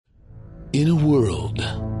In a world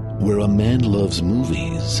where a man loves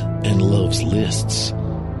movies and loves lists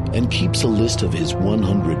and keeps a list of his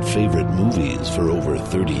 100 favorite movies for over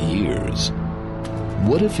 30 years,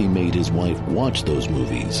 what if he made his wife watch those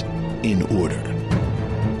movies in order?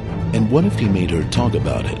 And what if he made her talk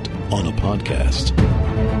about it on a podcast?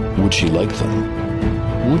 Would she like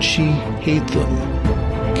them? Would she hate them?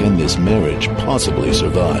 Can this marriage possibly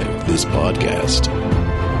survive this podcast?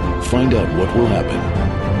 Find out what will happen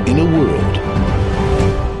in a world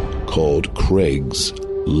called Craig's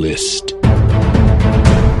List.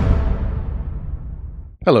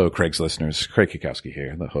 Hello, Craig's listeners. Craig Kikowski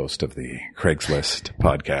here, the host of the Craig's List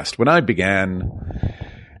podcast. When I began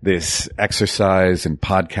this exercise in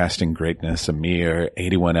podcasting greatness, a mere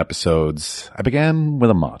 81 episodes, I began with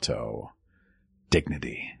a motto: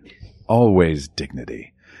 dignity. Always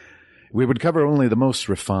dignity. We would cover only the most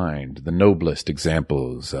refined, the noblest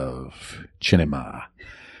examples of cinema,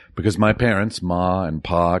 because my parents, Ma and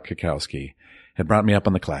Pa Kikowski, had brought me up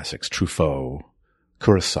on the classics: Truffaut,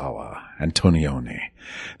 Kurosawa, Antonioni.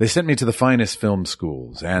 They sent me to the finest film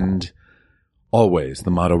schools, and always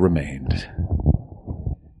the motto remained: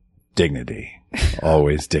 dignity.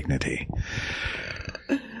 Always dignity.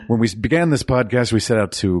 When we began this podcast, we set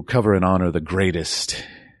out to cover and honor the greatest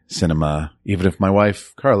cinema, even if my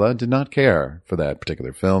wife, Carla, did not care for that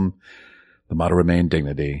particular film. The motto remained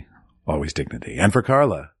dignity. Always dignity. And for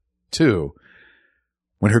Carla, too,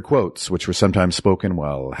 when her quotes, which were sometimes spoken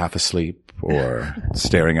while half asleep or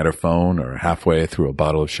staring at her phone or halfway through a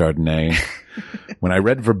bottle of Chardonnay, when I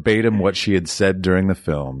read verbatim what she had said during the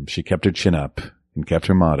film, she kept her chin up and kept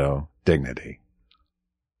her motto: dignity.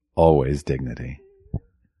 Always dignity.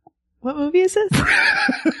 What movie is this? I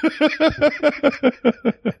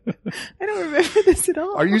don't remember this at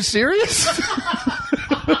all. Are you serious?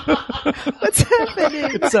 What's happening?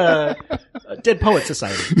 It's Dead Poet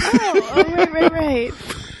Society. Oh, right.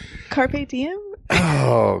 Carpe Diem?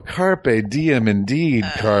 Oh, Carpe Diem indeed,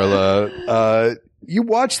 Carla. You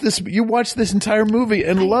watched this entire movie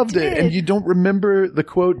and loved it, and you don't remember the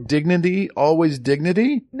quote, dignity, always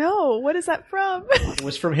dignity? No, what is that from? It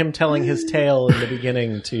was from him telling his tale in the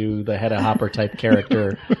beginning to the Hedda Hopper type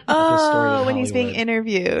character. Oh, when he's being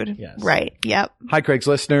interviewed. Yes. Right, yep. Hi, Craig's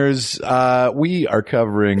listeners. We are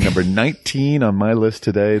covering number 19 on my list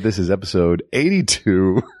today. This is episode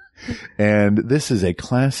 82, and this is a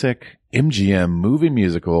classic MGM movie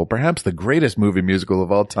musical, perhaps the greatest movie musical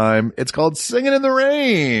of all time. It's called Singin' in the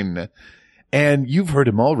Rain. And you've heard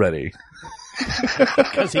him already.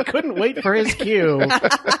 Because he couldn't wait for his cue.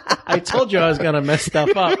 I told you I was going to mess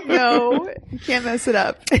stuff up. No, you can't mess it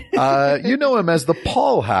up. You know him as the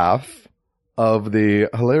Paul half of the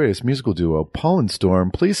hilarious musical duo Paul and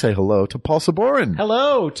Storm. Please say hello to Paul Sabourin.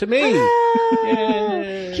 Hello to me.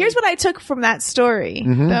 Yay. Here's what I took from that story,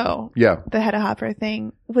 though. Yeah. The Hedda Hopper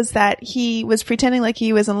thing was that he was pretending like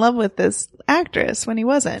he was in love with this actress when he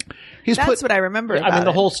wasn't. That's what I remember about I mean,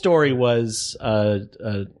 the it. whole story was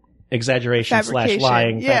exaggeration /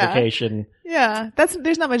 lying, fabrication. Yeah,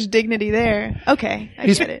 there's not much dignity there. Okay, I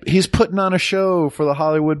get it. He's putting on a show for the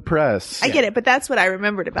Hollywood press. I get it, but that's what I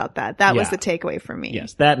remembered about that. That was the takeaway for me.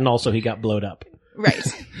 Yes, that, and also he got blowed up.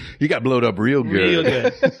 Right. He got blowed up real good. Real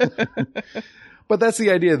good. But that's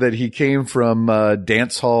the idea, that he came from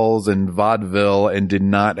dance halls and vaudeville and did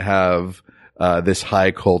not have this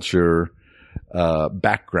high culture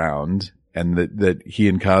background, and that he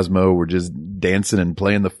and Cosmo were just dancing and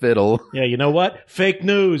playing the fiddle. Yeah, you know what? Fake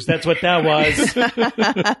news. That's what that was.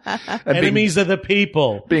 Enemies of the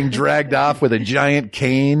people. Being dragged off with a giant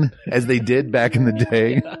cane, as they did back in the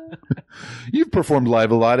day. You've performed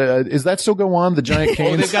live a lot. Is that still go on, the giant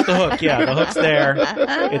cane? Oh, they've got the hook. Yeah, the hook's there.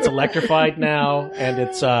 It's electrified now, and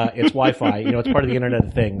it's Wi-Fi. You know, it's part of the Internet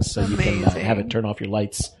of Things, so you can have it turn off your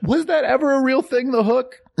lights. Was that ever a real thing, the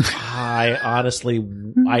hook? I honestly,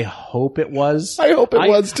 I hope it was. I hope it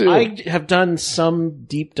was too. I have done some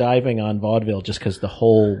deep diving on vaudeville just because the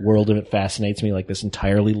whole world of it fascinates me, like this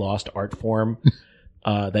entirely lost art form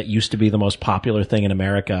that used to be the most popular thing in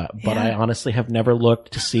America. But I honestly have never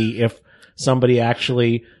looked to see if somebody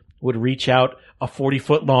actually would reach out a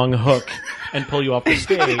 40-foot long hook and pull you off the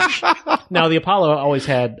stage. Now, the Apollo always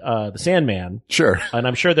had the Sandman. Sure. And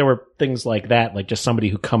I'm sure there were things like that, like just somebody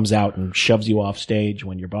who comes out and shoves you off stage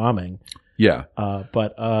when you're bombing. Yeah.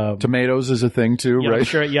 But tomatoes is a thing too, right? I'm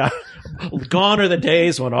sure, yeah. Gone are the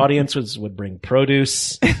days when audiences would bring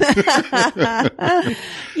produce. You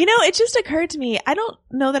know, it just occurred to me, I don't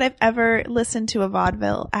know that I've ever listened to a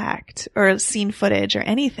vaudeville act or seen footage or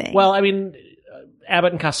anything. Well, I mean,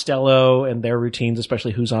 Abbott and Costello and their routines,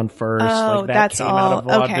 especially Who's on First, Oh, like that that's came all. out of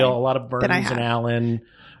vaudeville. Okay. A lot of Burns and Allen.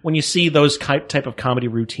 when you see those type of comedy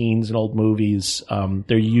routines in old movies,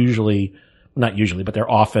 they're usually, not usually, but they're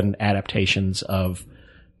often adaptations of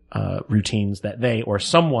routines that they or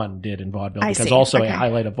someone did in vaudeville. Because also a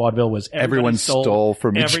highlight of vaudeville was everyone stole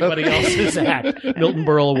from everybody else's act. Milton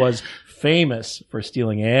Berle was famous for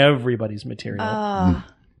stealing everybody's material. Oh,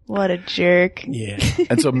 what a jerk. Yeah.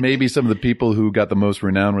 And so maybe some of the people who got the most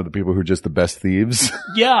renown were the people who were just the best thieves.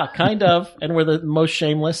 Yeah, kind of. And were the most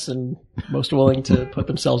shameless and most willing to put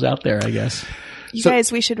themselves out there, I guess. You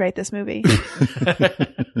guys, we should write this movie.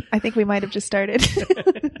 I think we might have just started.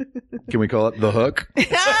 Can we call it The Hook?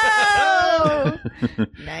 Oh!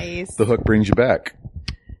 Nice. The Hook brings you back.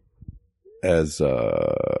 As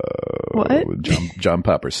what? John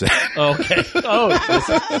Popper said. Okay. Oh,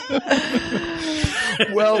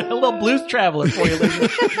 well, a little blues traveler for you.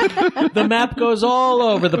 The map goes all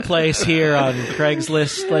over the place here on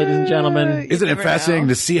Craigslist, ladies and gentlemen. Isn't it fascinating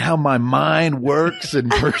to see how my mind works in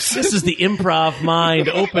person? This is the improv mind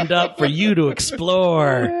opened up for you to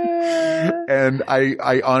explore. And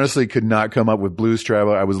I honestly could not come up with Blues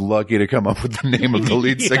Traveler. I was lucky to come up with the name of the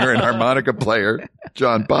lead singer and harmonica player,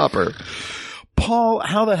 John Popper. Paul,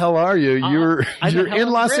 how the hell are you? You're in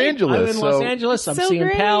Los Angeles. I'm in Los Angeles. I'm seeing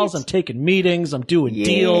great. pals. I'm taking meetings. I'm doing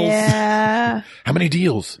deals. Yeah. How many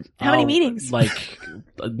deals? How many meetings? Like,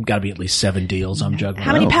 got to be at least 7 deals I'm juggling.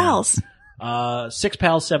 How many pals? 6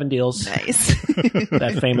 pals, 7 deals. Nice.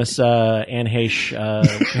 That famous Anne Heche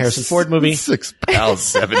Harrison Ford movie. 6 pals,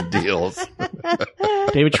 7 deals.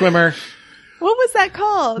 David Schwimmer. What was that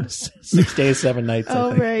called? 6 days, 7 nights. I Oh,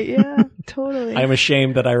 think. right. Yeah, totally. I'm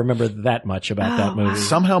ashamed that I remember that much about that movie.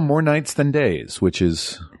 Somehow more nights than days, which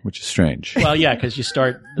is strange. Well, yeah, because you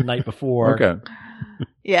start the night before. Okay.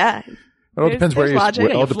 Yeah. It all depends where there's you. logic.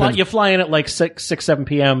 It all You depends. fly in at like 6, 7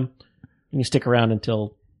 p.m. and you stick around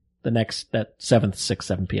until that 7th, 6,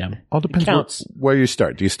 7 p.m. All depends counts. where you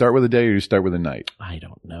start. Do you start with a day or do you start with a night? I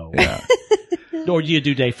don't know. Yeah. Or do you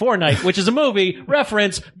do day 4 night, which is a movie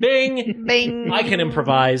reference? Bing. Bing. I can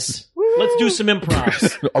improvise. Let's do some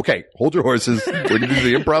improvs. Okay, hold your horses. We're going to do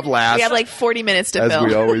the improv last. We have like 40 minutes to as film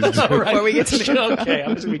we always do. before we get to the Okay,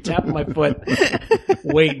 I'm just going to be tapping my foot,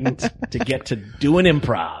 waiting to get to doing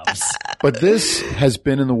improvs. But this has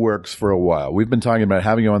been in the works for a while. We've been talking about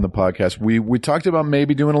having you on the podcast. We talked about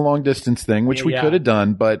maybe doing a long distance thing, which we Yeah. could have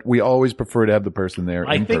done, but we always prefer to have the person there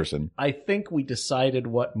in person. I think we decided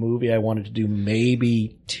what movie I wanted to do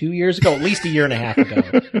maybe 2 years ago, at least a year and a half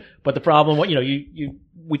ago. But the problem,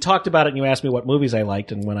 we talked about it and you asked me what movies I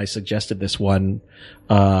liked, and when I suggested this one,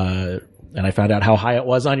 and I found out how high it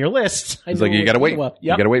was on your list, It's like, you got to wait. Yep. You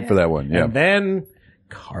got to wait for that one. Yeah. And then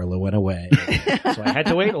Carla went away. So I had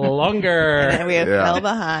to wait longer. And we Yeah. fell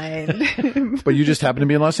behind. But you just happened to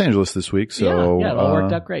be in Los Angeles this week, so Yeah, it all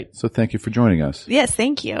worked out great. So thank you for joining us. Yes,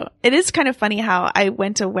 thank you. It is kind of funny how I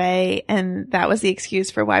went away and that was the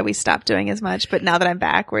excuse for why we stopped doing as much. But now that I'm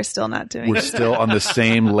back, we're still not doing We're it. still on the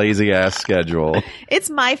same lazy ass schedule. It's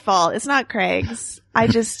my fault. It's not Craig's. I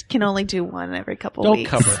just can only do one every couple Don't weeks.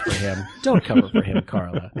 cover for him. Don't cover for him,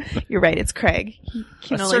 Carla. You're right. It's Craig. He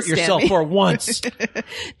can only Assert stand yourself me. for once.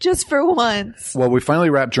 Just for once. Well, we finally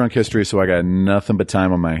wrapped Drunk History, so I got nothing but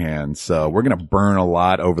time on my hands. So we're going to burn a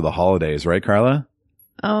lot over the holidays, right, Carla?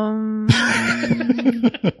 Burn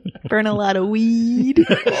a lot of weed.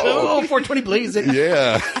 Oh, 420 blazing.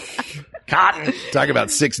 Yeah. Cotton. Talk about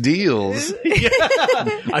 6 deals.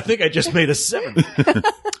 I think I just made a 7.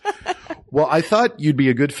 Well, I thought you'd be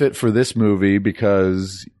a good fit for this movie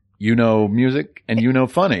because you know music and you know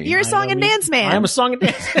funny. You're a song and dance man. I'm a song and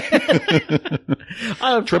dance.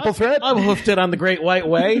 Triple threat? I've hoofed it on the Great White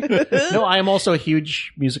Way. No, I am also a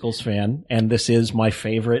huge musicals fan, and this is my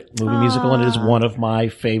favorite movie musical, and it is one of my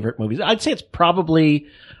favorite movies. I'd say it's probably,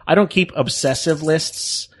 I don't keep obsessive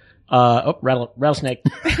lists. Rattlesnake.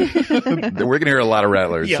 We're going to hear a lot of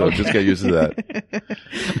rattlers, Yeah, so okay. just get used to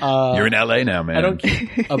that. You're in LA now, man. I don't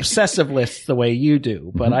keep obsessive lists the way you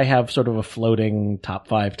do, but I have sort of a floating top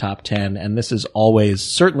 5, top 10, and this is always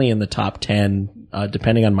certainly in the top 10,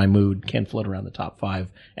 depending on my mood, can float around the top 5,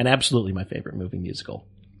 and absolutely my favorite movie musical.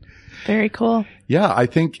 Very cool. Yeah, I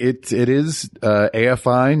think it is,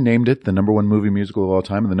 AFI named it the number 1 movie musical of all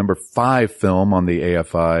time and the number 5 film on the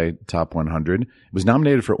AFI Top 100. It was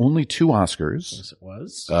nominated for only 2 Oscars. Yes, it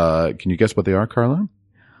was. Can you guess what they are, Carla?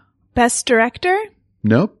 Best director?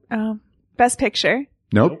 Nope. Best picture?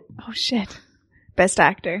 Nope. Oh shit. Best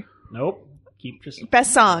actor? Nope. Keep just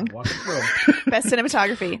Best song? walking through. Best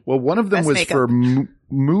cinematography? Well, one of them Best was makeup. for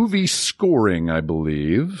movie scoring, I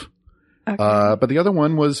believe. Okay. But the other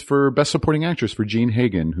one was for Best Supporting Actress for Jean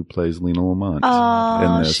Hagen, who plays Lena Lamont.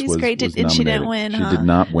 Oh, in this, she's great. And she didn't nominated. win, She huh? did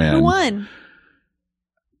not win. Who won?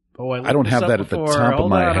 I don't have that at the top of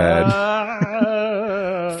my head.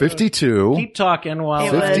 52. Keep talking while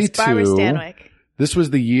It was 52. Barbara Stanwyck. This was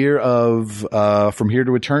the year of From Here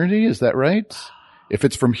to Eternity. Is that right? If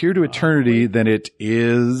it's From Here to Eternity, then it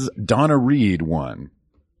is Donna Reed won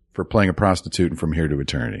for playing a prostitute in From Here to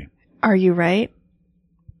Eternity. Are you right?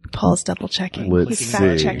 Paul's double checking. Let's He's see.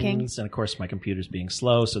 fact checking. And of course, my computer's being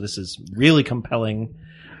slow, so this is really compelling.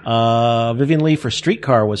 Vivian Leigh for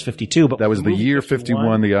Streetcar was 52, but That was the movie year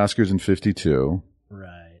 51, the Oscars in 52. Right.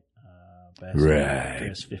 Best Right.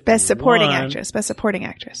 Actress, 51. Best supporting actress. Best supporting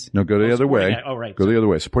actress. No, go the other way. Oh, right. Go the other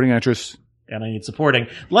way. Supporting actress. And I need supporting.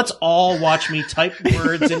 Let's all watch me type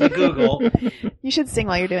words into Google. You should sing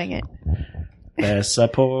while you're doing it. Best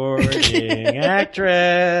supporting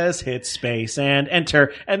actress, hit space and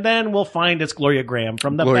enter, and then we'll find it's Gloria Graham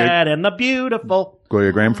from The Gloria- Bad and the Beautiful.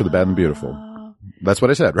 Gloria Graham for The Bad and the Beautiful. That's what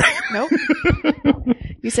I said, right? Nope.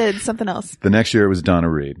 You said something else. The next year it was Donna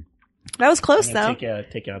Reed. That was close, I'm though. gonna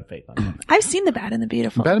take you on faith on that. I've seen The Bad and the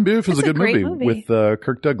Beautiful. Bad and Beautiful is a That's good great movie with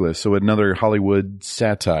Kirk Douglas. So another Hollywood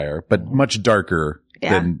satire, but much darker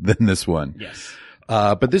than this one. Yes.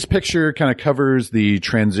 But this picture kind of covers the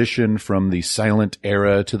transition from the silent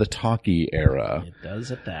era to the talkie era. It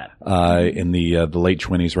does at that. In the late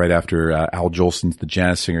 20s, right after Al Jolson's The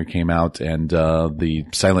Jazz Singer came out, and the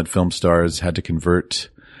silent film stars had to convert.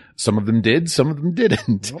 Some of them did, some of them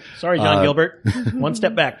didn't. Sorry, John Gilbert. One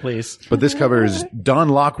step back, please. But this covers Don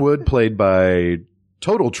Lockwood, played by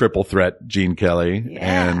total triple threat Gene Kelly,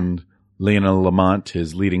 and Lena Lamont,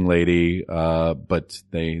 his leading lady. But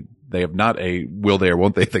they have not a will they or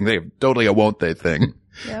won't they thing. They have totally a won't they thing.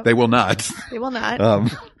 Yep. They will not. They will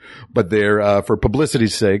not. But they're, for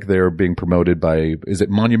publicity's sake, they're being promoted by, is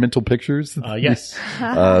it Monumental Pictures? Yes.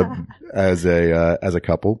 As a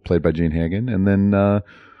couple, played by Gene Hagen. And then,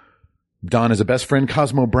 Don is a best friend,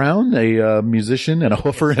 Cosmo Brown, a musician and a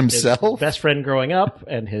hoofer himself. His best friend growing up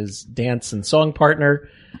and his dance and song partner.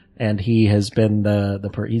 And he has been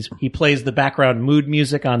he plays the background mood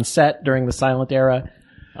music on set during the silent era,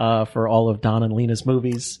 for all of Don and Lena's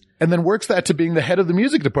movies. And then works that to being the head of the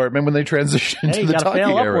music department when they transition Hey, to you the gotta talking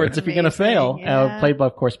fail era. upwards if you're gonna fail. Yeah. Played by,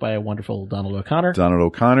 of course, by a wonderful Donald O'Connor. Donald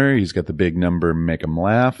O'Connor, he's got the big number, Make 'em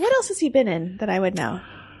Laugh. What else has he been in that I would know?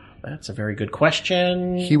 That's a very good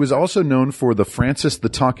question. He was also known for the Francis the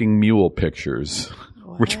Talking Mule pictures,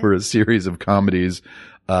 which were a series of comedies,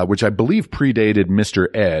 which I believe predated Mr.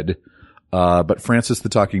 Ed. But Francis the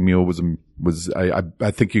Talking Mule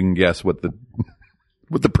I think you can guess what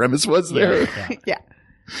the premise was there. Yeah.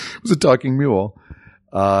 It was a talking mule.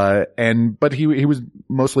 But he was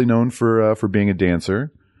mostly known for being a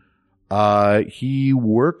dancer. He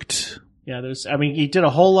worked. Yeah, he did a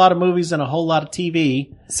whole lot of movies and a whole lot of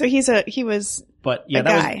TV. So he was But yeah, a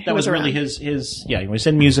guy that who was was really around. his he was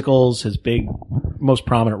in musicals. His most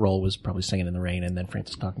prominent role was probably Singing in the Rain and then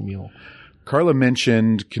Francis Talking Mule. Carla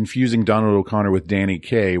mentioned confusing Donald O'Connor with Danny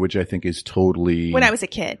Kaye, which I think is totally when I was a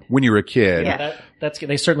kid. when you were a kid. Yeah.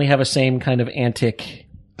 They certainly have a same kind of antic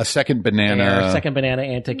A second banana. air, second banana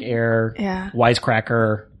antic air, Yeah.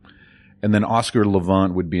 wisecracker. And then Oscar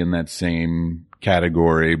Levant would be in that same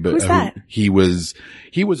category. But Who's that? He was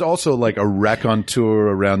also like a raconteur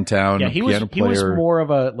around town. Yeah, a he was player. more of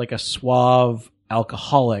a suave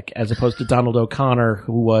alcoholic as opposed to Donald O'Connor,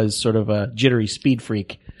 who was sort of a jittery speed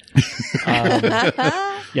freak.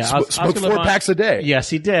 Yeah, Smoked Oscar 4 Levant- packs a day. Yes,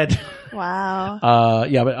 he did. Wow.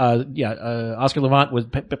 Oscar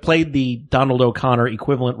Levant played the Donald O'Connor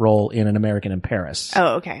equivalent role in An American in Paris.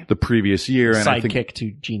 Oh, okay. The previous year, and I Sidekick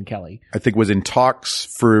to Gene Kelly. think was in talks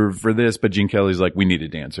for this, but Gene Kelly's like, we need a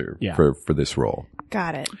dancer Yeah. for this role.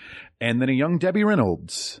 Got it. And then a young Debbie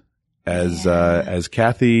Reynolds as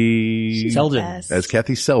Kathy Selden. Yes. as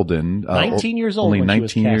Kathy Selden, 19 years old only when she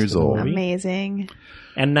was 19 cast years in the old. movie. Amazing.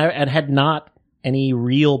 And had not any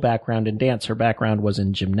real background in dance. Her background was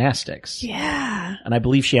in gymnastics. Yeah. And I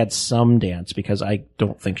believe she had some dance because I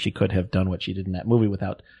don't think she could have done what she did in that movie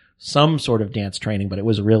without some sort of dance training, but it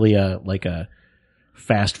was really a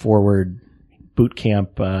fast forward boot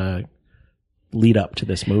camp, lead up to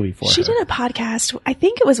this movie for She her. did a podcast. I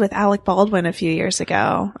think it was with Alec Baldwin a few years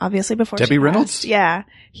ago, obviously before Debbie she Reynolds? passed. Yeah.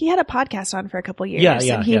 He had a podcast on for a couple years.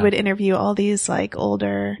 Yeah, and he yeah. would interview all these like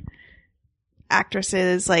older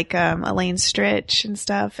actresses like Elaine Stritch and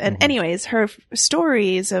stuff. And anyways, her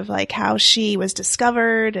stories of like how she was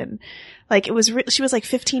discovered and like it was she was like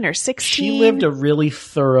 15 or 16. She lived a really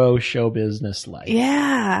thorough show business life.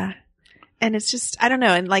 Yeah. And it's just, I don't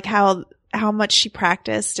know. And like how how much she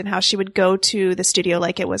practiced and how she would go to the studio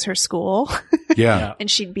like it was her school. Yeah. And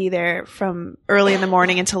she'd be there from early in the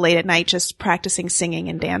morning until late at night just practicing singing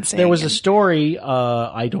and dancing. There was a story,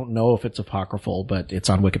 I don't know if it's apocryphal, but it's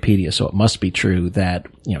on Wikipedia, so it must be true, that,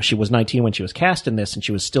 you know, she was 19 when she was cast in this and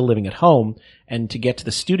she was still living at home. And to get to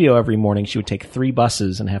the studio every morning, she would take 3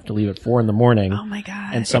 buses and have to leave at 4 a.m. Oh my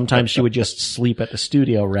God. And sometimes she would just sleep at the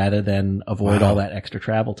studio rather than avoid all that extra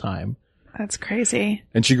travel time. That's crazy.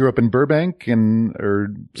 And she grew up in Burbank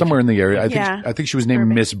or somewhere in the area. I think she was named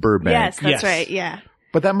Burbank. Miss Burbank. Yes, that's Yes. right. Yeah.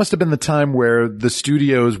 But that must have been the time where the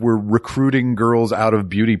studios were recruiting girls out of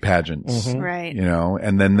beauty pageants. Right. You know,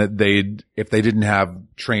 and then if they didn't have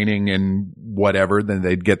training in whatever, then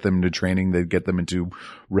they'd get them to training. They'd get them into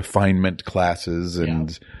refinement classes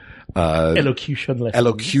and, Elocution lessons.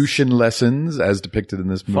 elocution lessons as depicted in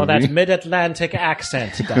this movie. For that mid-Atlantic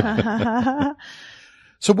accent.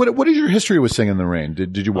 So what is your history with Singing in the Rain?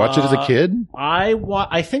 Did you watch it as a kid?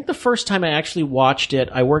 I think the first time I actually watched it,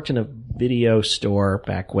 I worked in a video store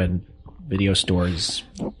back when video stores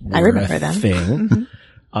were I remember a them. thing.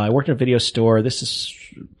 I worked in a video store. This is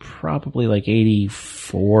probably like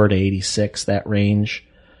 84 to 86, that range.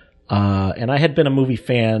 And I had been a movie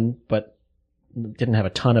fan, but didn't have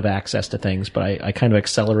a ton of access to things, but I kind of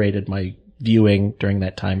accelerated my viewing during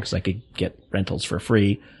that time because I could get rentals for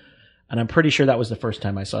free. And I'm pretty sure that was the first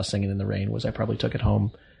time I saw Singing in the Rain. I probably took it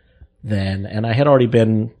home then. And I had already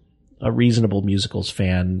been a reasonable musicals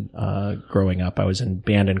fan growing up. I was in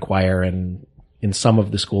band and choir and in some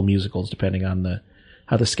of the school musicals, depending on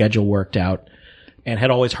how the schedule worked out, and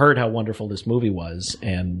had always heard how wonderful this movie was.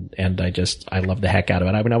 And I loved the heck out of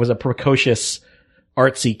it. I mean, I was a precocious,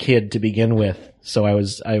 artsy kid to begin with. So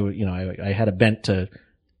I had a bent to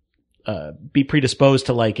be predisposed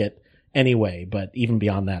to like it anyway, but even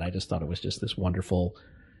beyond that, I just thought it was just this wonderful,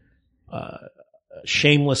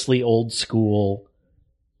 shamelessly old school,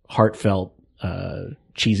 heartfelt,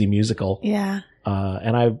 cheesy musical. Yeah.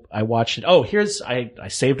 And I watched it. Oh, I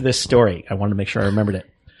saved this story. I wanted to make sure I remembered it.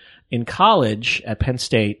 In college at Penn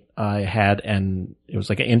State, I had it was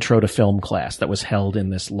like an intro to film class that was held in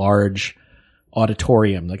this large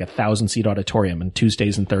auditorium, like a 1,000-seat auditorium, on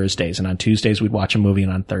Tuesdays and Thursdays. And on Tuesdays, we'd watch a movie,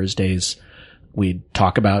 and on Thursdays, we'd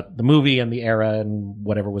talk about the movie and the era and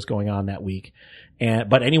whatever was going on that week.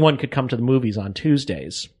 But anyone could come to the movies on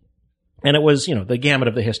Tuesdays. And it was, the gamut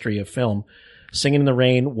of the history of film. Singing in the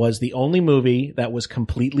Rain was the only movie that was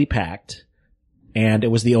completely packed. And it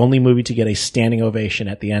was the only movie to get a standing ovation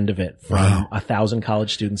at the end of it from 1,000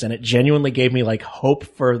 college students. And it genuinely gave me hope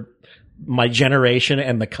for my generation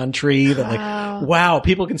and the country that wow,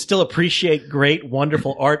 people can still appreciate great,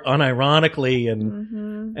 wonderful art unironically.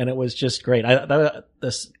 And it was just great.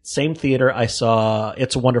 The same theater I saw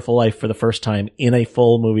It's a Wonderful Life for the first time in a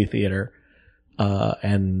full movie theater.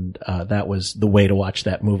 And that was the way to watch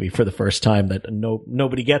that movie for the first time that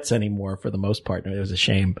nobody gets anymore for the most part. It was a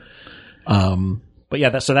shame. But yeah,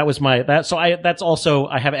 that was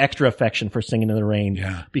I have extra affection for Singing in the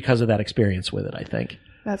Rain because of that experience with it, I think.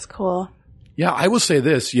 That's cool. Yeah, I will say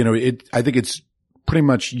this, I think it's pretty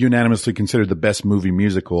much unanimously considered the best movie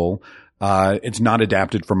musical. It's not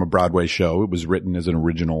adapted from a Broadway show. It was written as an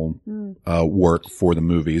original work for the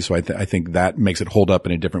movie. So I think that makes it hold up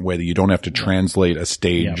in a different way, that you don't have to translate a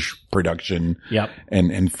stage production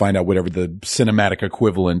and find out whatever the cinematic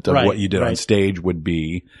equivalent of what you did on stage would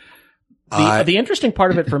be. The interesting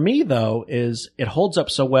part of it for me, though, is it holds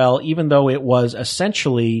up so well, even though it was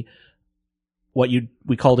essentially what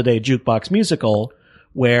we call today a jukebox musical,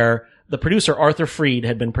 where the producer Arthur Freed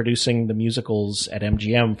had been producing the musicals at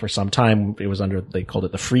MGM for some time. It was they called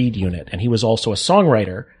it the Freed Unit, and he was also a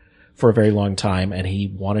songwriter for a very long time, and he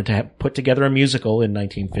wanted to put together a musical in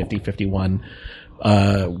 1950-51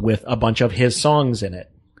 with a bunch of his songs in it.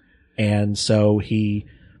 And so he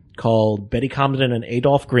called Betty Comden and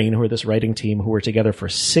Adolph Green, who were this writing team, who were together for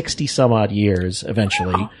 60 some odd years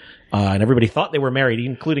eventually. And everybody thought they were married,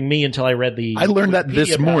 including me, until I read I learned that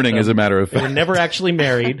this morning, as a matter of fact. They were never actually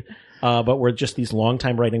married, but were just these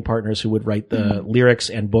longtime writing partners who would write the lyrics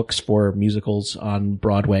and books for musicals on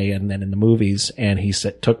Broadway and then in the movies. And he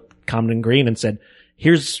took Comden Green and said,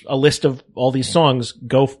 here's a list of all these songs.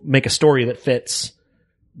 Go make a story that fits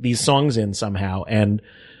these songs in somehow. And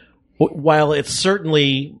while it's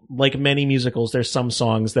certainly, like many musicals, there's some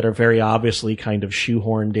songs that are very obviously kind of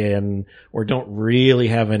shoehorned in or don't really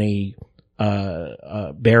have any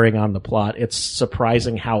bearing on the plot, it's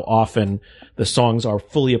surprising how often the songs are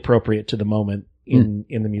fully appropriate to the moment in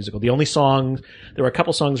the musical. The only songs, there were a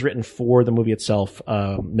couple songs written for the movie itself.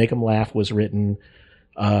 Make 'Em Laugh was written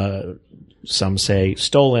some say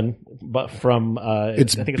stolen, but from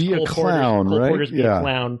It's I think Be a Cole Clown, Cole right? Porter's Be Yeah. a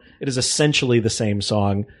Clown. It is essentially the same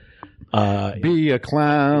song. Be a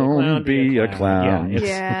clown, be a clown. Yeah,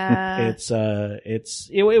 Yeah.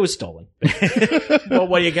 it was stolen. Well,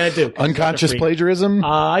 what are you gonna do? Unconscious plagiarism?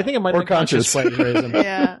 I think it might Or be conscious conscious. plagiarism.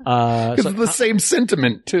 Yeah. Because it's the same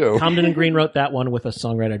sentiment, too. Comden and Green wrote that one with a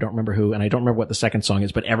songwriter. I don't remember who, and I don't remember what the second song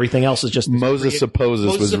is, but everything else is just this Moses Supposes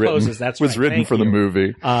Moses was written, Supposes, that's was right. written Thank for the you.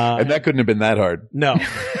 movie. And that couldn't have been that hard. No.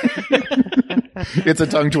 It's a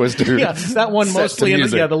tongue twister. Yeah, that one Set to mostly,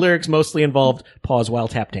 music. the lyrics mostly involved pause while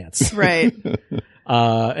tap dance. Right.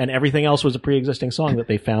 And everything else was a pre-existing song that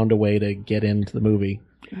they found a way to get into the movie.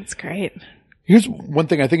 That's great. Here's one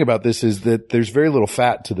thing I think about this is that there's very little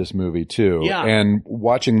fat to this movie too. Yeah. And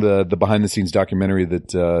watching the behind the scenes documentary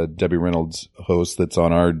that Debbie Reynolds hosts that's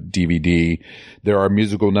on our DVD, there are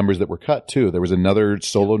musical numbers that were cut too. There was another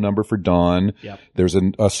solo number for Dawn. Yep. There's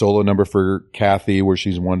a solo number for Kathy where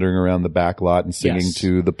she's wandering around the back lot and singing Yes.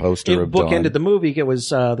 to the poster It of Dawn. bookended the movie. It was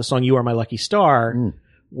the song "You Are My Lucky Star,"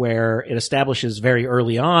 where it establishes very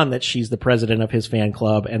early on that she's the president of his fan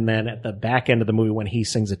club, and then at the back end of the movie, when he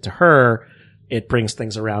sings it to her, it brings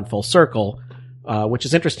things around full circle, which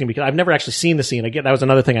is interesting because I've never actually seen the scene. Again, that was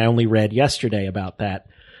another thing I only read yesterday about that.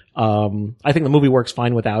 I think the movie works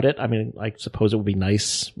fine without it. I mean, I suppose it would be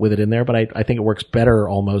nice with it in there, but I think it works better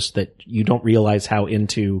almost that you don't realize how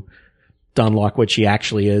into Don Lockwood she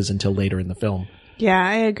actually is until later in the film. Yeah,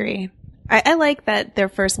 I agree. I like that their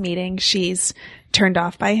first meeting, she's turned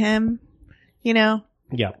off by him, you know?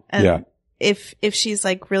 Yeah. And Yeah. if she's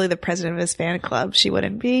like really the president of his fan club, she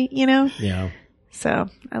wouldn't be, you know? Yeah. So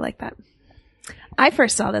I like that. I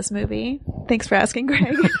first saw this movie. Thanks for asking,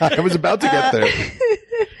 Greg. I was about to get there.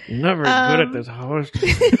 Never good at this host.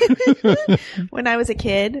 When I was a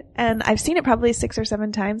kid, and I've seen it probably 6 or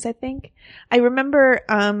 7 times, I think. I remember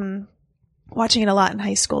watching it a lot in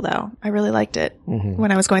high school, though. I really liked it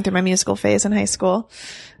when I was going through my musical phase in high school.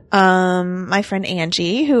 My friend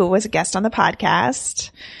Angie, who was a guest on the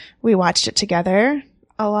podcast, we watched it together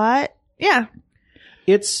a lot. Yeah.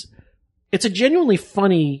 It's a genuinely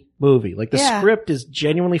funny movie. Like the Yeah. script is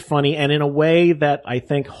genuinely funny and in a way that I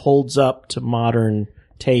think holds up to modern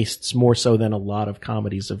tastes more so than a lot of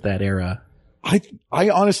comedies of that era. I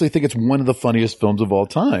honestly think it's one of the funniest films of all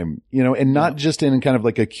time, you know, and not just in kind of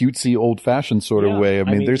like a cutesy old fashioned sort of Yeah, way. I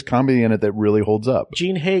mean, mean- there's comedy in it that really holds up.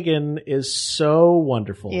 Jean Hagen is so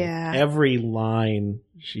wonderful. Yeah. Every line,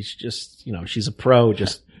 she's just, you know, she's a pro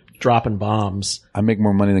just dropping bombs. I make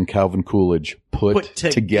more money than Calvin Coolidge put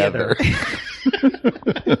together.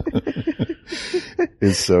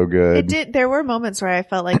 Is so good. It did. There were moments where I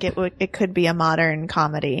felt like it could be a modern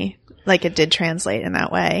comedy. Like it did translate in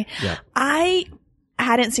that way. Yeah. I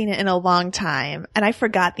hadn't seen it in a long time and I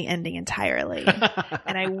forgot the ending entirely.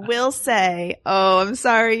 And I will say, oh, I'm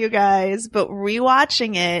sorry you guys, but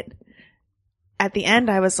rewatching it at the end,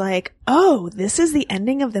 I was like, oh, this is the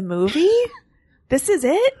ending of the movie? This is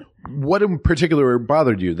it? What in particular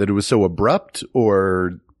bothered you? That it was so abrupt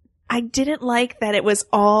or? I didn't like that it was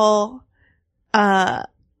all,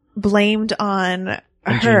 blamed on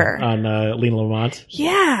her. On Lena Lamont.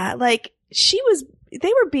 Yeah, like they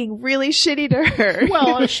were being really shitty to her.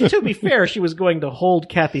 Well, to be fair, she was going to hold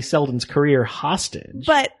Kathy Selden's career hostage.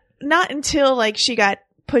 but not until like she got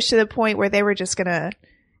pushed to the point where they were just gonna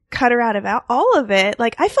cut her out of all of it.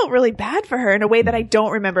 Like I felt really bad for her in a way that I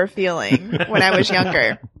don't remember feeling when I was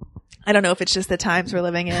younger. I don't know if it's just the times we're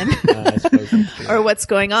living in I suppose that's true. or what's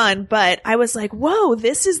going on, but I was like, whoa,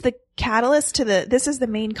 this is the catalyst to this is the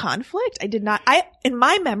main conflict. In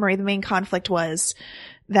my memory, the main conflict was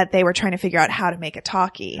that they were trying to figure out how to make a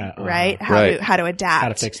talkie, right? How to adapt. How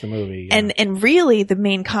to fix the movie. Yeah. And really the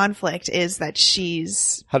main conflict is that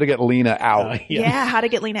she's, How to get Lena out. yeah, how to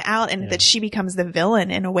get Lena out and that she becomes the villain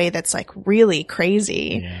in a way that's like really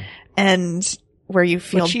crazy Yeah. and where you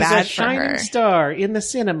feel But she's bad a for shining her. star in the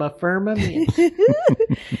cinema firmament.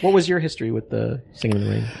 What was your history with the Singing in the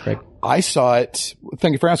Rain, Craig? I saw it.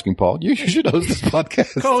 Thank you for asking, Paul. You should host this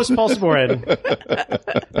podcast. Co-host Paul Sporin.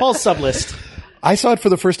 Paul's sublist. I saw it for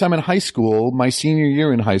the first time in high school, my senior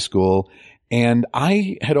year in high school. And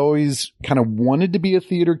I had always kind of wanted to be a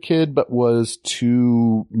theater kid, but was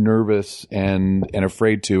too nervous and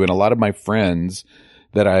afraid to. And a lot of my friends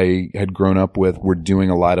that I had grown up with were doing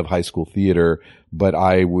a lot of high school theater, but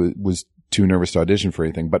I was too nervous to audition for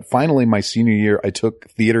anything. But finally, my senior year, I took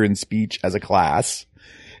theater and speech as a class.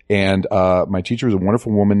 And my teacher was a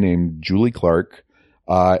wonderful woman named Julie Clark.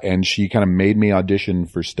 And she kind of made me audition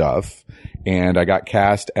for stuff. And I got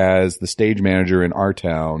cast as the stage manager in our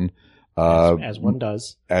town As one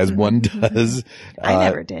does. As one does. I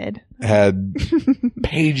never did. Had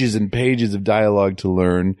pages and pages of dialogue to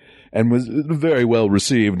learn and was very well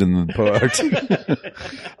received in the part.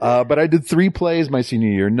 But I did 3 plays my senior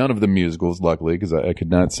year, none of them musicals, luckily, because I could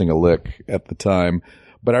not sing a lick at the time.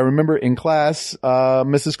 But I remember in class,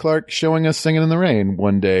 Mrs. Clark showing us Singing in the Rain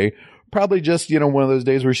one day. Probably just, one of those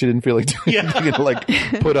days where she didn't feel like doing anything, like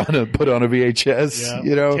put on a VHS,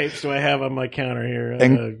 What tapes do I have on my counter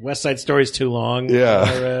here? West Side Story's too long.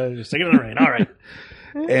 Yeah. Singing in the Rain. All right.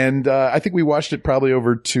 And I think we watched it probably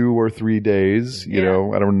over 2 or 3 days. I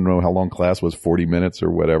don't know how long class was, 40 minutes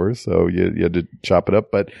or whatever. So you had to chop it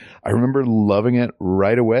up. But I remember loving it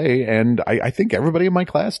right away. And I think everybody in my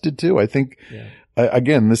class did too. I think,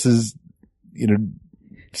 again, this is,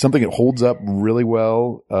 something that holds up really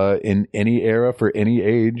well in any era for any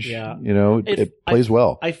age. Yeah. It plays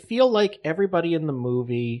well. I feel like everybody in the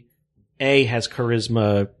movie, A, has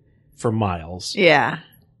charisma for miles. Yeah.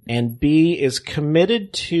 And B, is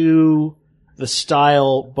committed to the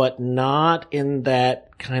style, but not in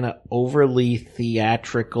that kind of overly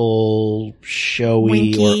theatrical, showy,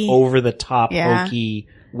 Winky. or over-the-top hokey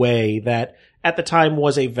way that at the time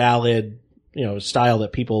was a valid style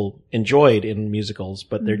that people enjoyed in musicals,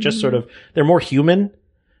 but they're just they're more human,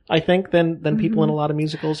 I think, than people in a lot of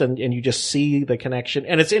musicals. And you just see the connection.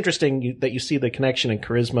 And it's interesting that you see the connection and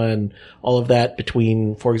charisma and all of that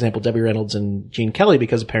between, for example, Debbie Reynolds and Gene Kelly,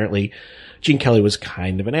 because apparently Gene Kelly was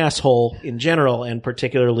kind of an asshole in general, and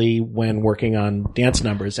particularly when working on dance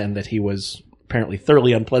numbers, and that he was apparently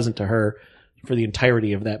thoroughly unpleasant to her for the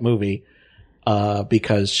entirety of that movie.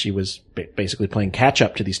 Because she was basically playing catch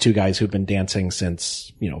up to these 2 guys who've been dancing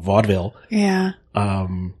since, vaudeville. Yeah.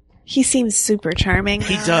 He seems super charming.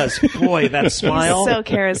 He does. Boy, that smile. He's so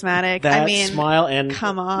charismatic. That smile, and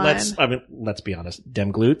come on. Let's be honest.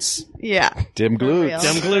 Dem glutes. Yeah. Dim glutes.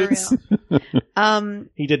 Dem glutes.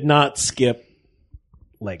 He did not skip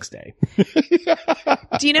Legs Day.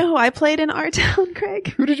 Do you know who I played in Our Town,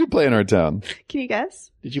 Craig? Who did you play in Our Town? Can you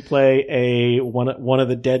guess? Did you play one of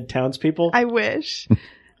the dead townspeople? I wish.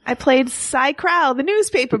 I played Cy Crowell, the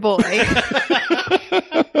newspaper boy. Paper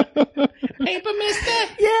mister?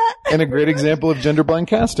 Yeah. And a great example of gender blind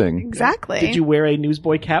casting. Exactly. Did you wear a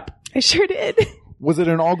newsboy cap? I sure did. Was it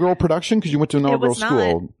an all-girl production? Because you went to an all-girl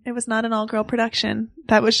school. It was not an all-girl production.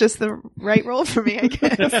 That was just the right role for me, I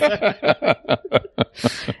guess.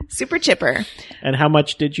 Super chipper. And how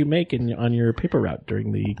much did you make on your paper route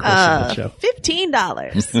during the course of the show?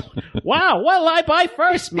 $15. Wow. What'll I buy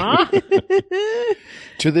first, Ma?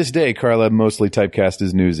 To this day, Carla mostly typecast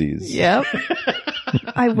as Newsies. Yep.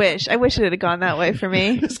 I wish it had gone that way for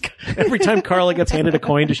me. Every time Carla gets handed a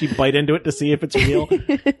coin, does she bite into it to see if it's real?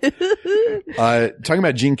 Talking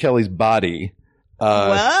about Gene Kelly's body.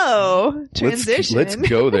 Whoa. Transition. Let's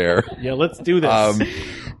go there. Yeah, let's do this.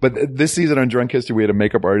 But this season on Drunk History, we had a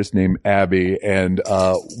makeup artist named Abby, and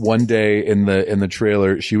one day in the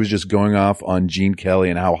trailer, she was just going off on Gene Kelly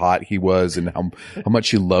and how hot he was and how much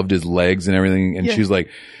she loved his legs and everything. And she was like,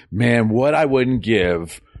 "Man, what I wouldn't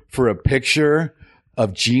give for a picture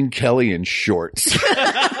of Gene Kelly in shorts."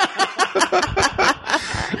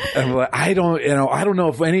 And I'm like, I don't know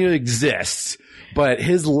if any exists, but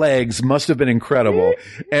his legs must have been incredible.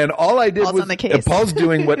 And all I did was, Paul's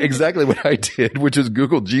doing exactly what I did, which is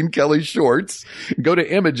Google Gene Kelly shorts, go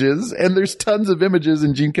to images, and there's tons of images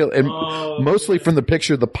in Gene Kelly, and mostly from the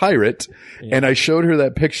picture, The Pirate. Yeah. And I showed her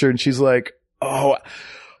that picture, and she's like, "Oh,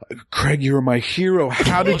 Craig, you were my hero.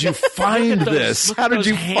 How did you find this? How did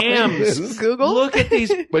you find this?" Google. Look at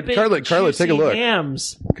these. But Carla, take a look.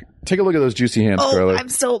 Hams. Take a look at those juicy hams, Carla. I'm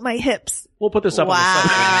so my hips. We'll put this up on the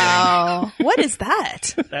site. Wow. What is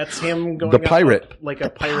that? That's him going the pirate. Up like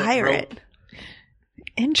a pirate. Rope.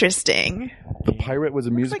 Interesting. The Pirate was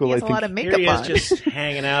a musical. Like he has a lot of makeup on. Just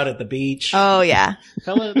hanging out at the beach. Oh yeah.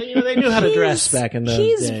 Fella, they knew how to dress back in the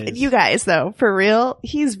days. You guys, though, for real,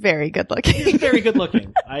 he's very good looking. He's very good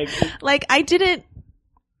looking. I didn't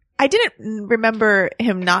remember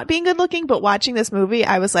him not being good looking, but watching this movie,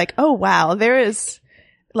 I was like, oh wow,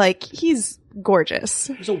 he's gorgeous.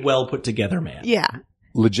 He's a well put together man. Yeah.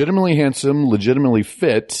 Legitimately handsome, legitimately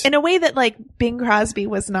fit. In a way that Bing Crosby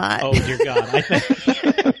was not. Oh dear God. I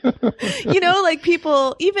think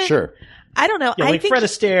people even. Sure. I don't know. Yeah, I think Fred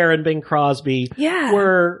Astaire and Bing Crosby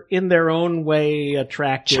were in their own way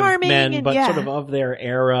attractive charming men, but sort of their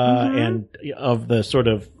era and of the sort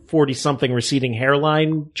of 40-something receding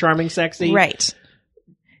hairline, charming, sexy. Right.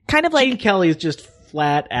 Kind of like Gene Kelly is just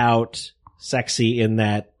flat out sexy in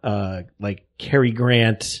that Cary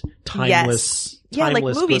Grant timeless like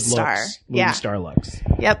movie star. Movie star looks.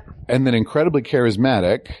 Yep. And then incredibly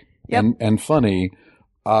charismatic and funny.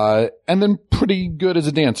 And then pretty good as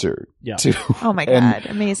a dancer. Yeah. Too. Oh my God.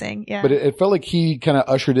 Amazing. Yeah. But it felt like he kind of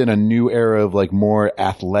ushered in a new era of like more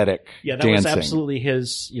athletic Yeah, that dancing. was absolutely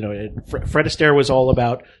his, Fred Astaire was all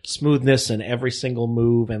about smoothness and every single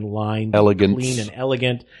move and line. Elegance. Clean and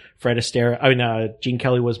elegant. Fred Astaire, Gene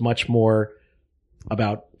Kelly was much more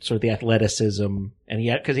about sort of the athleticism, and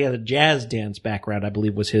because he had a jazz dance background, I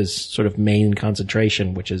believe was his sort of main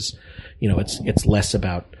concentration, which is, it's less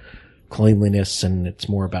about cleanliness and it's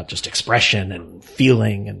more about just expression and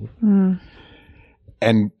feeling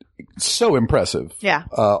and so impressive. Yeah.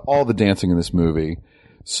 All the dancing in this movie.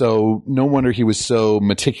 So no wonder he was so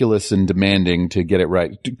meticulous and demanding to get it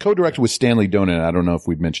right. Co-directed with Stanley Donen. I don't know if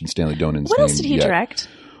we'd mentioned Stanley Donen's What name else did he yet. direct?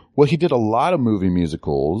 Well, he did a lot of movie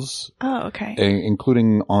musicals, Oh, okay.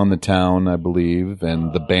 including On the Town, I believe,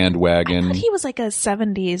 and The I Bandwagon. thought he was like a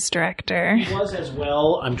 70s director. He was as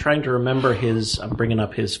well. I'm trying to remember I'm bringing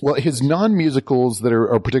up his. Well, his non-musicals that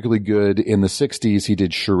are particularly good in the 60s, he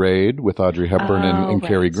did Charade with Audrey Hepburn and right.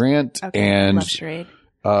 Cary Grant. Okay, and love Charade.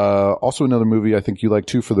 also another movie I think you like,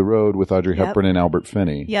 Two for the Road with Audrey Yep. Hepburn and Albert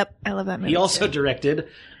Finney. Yep, I love that movie. He also too. directed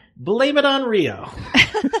Blame It on Rio.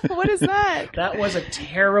 What is that? That was a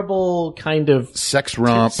terrible kind of Sex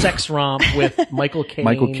romp. sex romp with Michael Caine.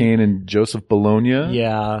 Michael Caine and Joseph Bologna.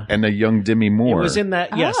 Yeah. And a young Demi Moore. It was in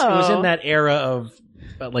that, yes, it was in that era of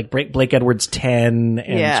like Blake Edwards 10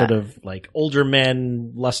 and Yeah. sort of like older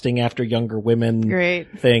men lusting after younger women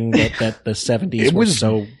Great. thing that the 70s It were was-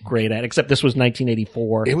 so great at, except this was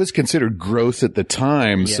 1984. It was considered gross at the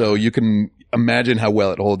time, so you can imagine how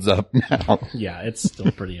well it holds up now. Yeah, it's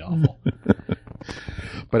still pretty awful.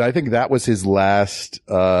 But I think that was his last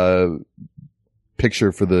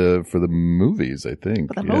picture for the movies, I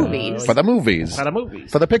think. For the Yeah. movies. For the movies. Out of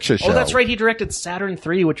movies. For the picture show. Oh, that's right. He directed Saturn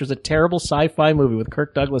III, which was a terrible sci-fi movie with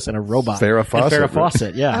Kirk Douglas and a robot. Farrah Fawcett. And Farrah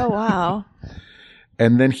Fawcett, yeah. Oh, wow.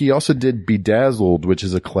 And then he also did Bedazzled, which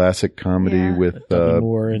is a classic comedy Yeah. with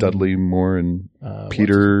Dudley Moore and,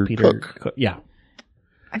 Peter Cook. Yeah.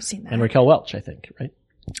 I've seen that. And Raquel Welch, I think, right?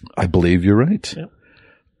 I believe you're right.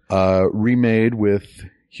 Yeah. Remade with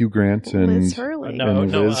Hugh Grant and Liz Hurley.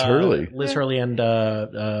 And Liz Hurley. Liz Hurley and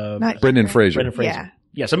Not Brendan Hugh Fraser. Brendan Fraser. Yeah.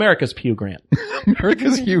 Yes, America's Hugh Grant.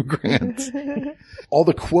 America's Hugh Grant. All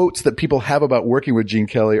the quotes that people have about working with Gene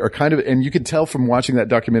Kelly are kind of, and you can tell from watching that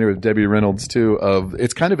documentary with Debbie Reynolds too, of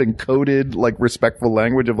it's kind of encoded, like respectful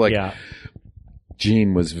language of like, Yeah.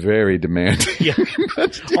 Gene was very demanding. Yeah.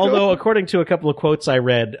 Although, according to a couple of quotes I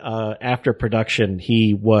read after production,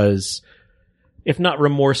 he was, if not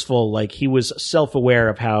remorseful, like he was self-aware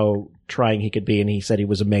of how trying he could be, and he said he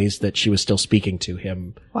was amazed that she was still speaking to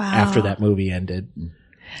him Wow. after that movie ended.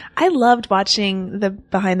 I loved watching the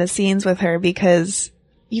behind the scenes with her because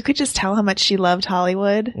you could just tell how much she loved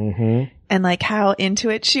Hollywood and like how into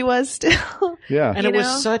it she was still. Yeah. And it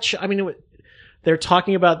was such, I mean, they're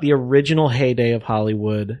talking about the original heyday of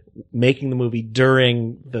Hollywood, making the movie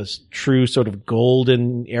during the true sort of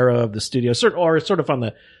golden era of the studio, or sort of on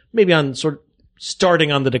the, maybe on sort of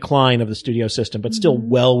starting on the decline of the studio system, but still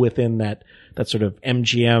well within that sort of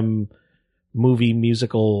MGM movie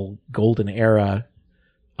musical golden era.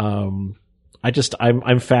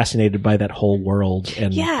 I'm fascinated by that whole world.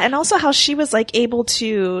 And Yeah, and also how she was like able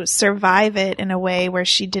to survive it in a way where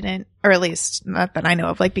she didn't, or at least not that I know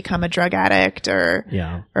of, like become a drug addict or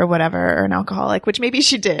whatever, or an alcoholic, which maybe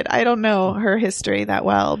she did. I don't know her history that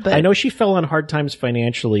well, but I know she fell on hard times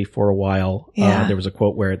financially for a while. Yeah. There was a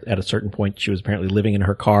quote where at a certain point she was apparently living in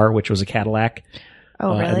her car, which was a Cadillac.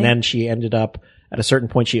 Oh, really? And then she ended up, at a certain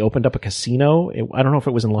point, she opened up a casino. I don't know if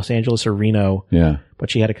it was in Los Angeles or Reno. Yeah. But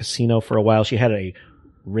she had a casino for a while. She had a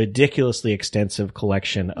ridiculously extensive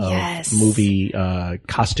collection of movie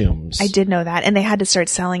costumes. I did know that, and they had to start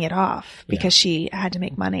selling it off because she had to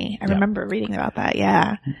make money. I remember reading about that.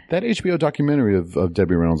 Yeah, That HBO documentary of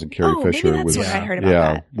Debbie Reynolds and Carrie Fisher maybe that's was, where I heard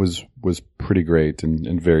about that. was pretty great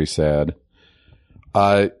and very sad.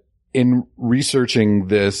 In researching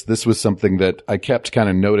this was something that I kept kind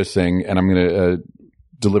of noticing, and I'm going to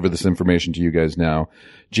deliver this information to you guys now.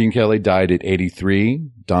 Gene Kelly died at 83.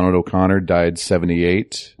 Donald O'Connor died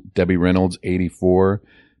 78. Debbie Reynolds, 84.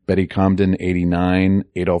 Betty Comden, 89.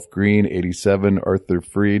 Adolph Green, 87. Arthur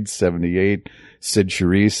Freed, 78. Sid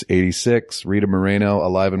Charisse, 86. Rita Moreno,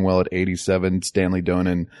 alive and well at 87. Stanley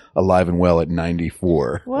Donen, alive and well at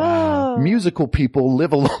 94. Whoa. Musical people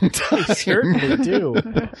live a long time. They certainly do.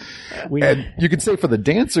 And you could say for the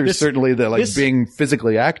dancers, certainly that like being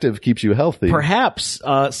physically active keeps you healthy. Perhaps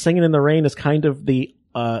Singing in the Rain is kind of the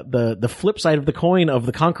flip side of the coin of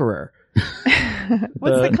The Conqueror.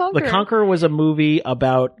 What's The Conqueror? The Conqueror was a movie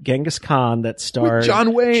about Genghis Khan that starred With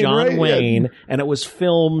John Wayne, John right? Wayne, and it was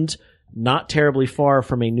filmed not terribly far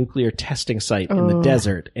from a nuclear testing site in the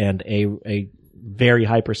desert, and a very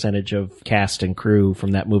high percentage of cast and crew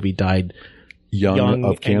from that movie died young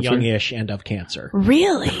of cancer? and youngish and of cancer.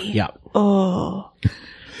 Really? Yeah. Oh.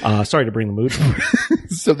 Sorry to bring the mood.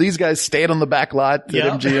 So these guys stayed on the back lot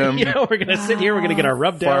at MGM. Yeah, we're going to sit here. We're going to get our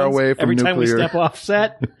rub downs Far away from every time we nuclear. step off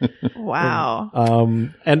set. Wow.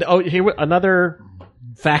 Here another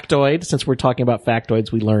factoid. Since we're talking about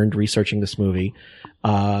factoids, we learned researching this movie.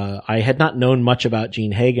 I had not known much about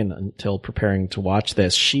Jean Hagen until preparing to watch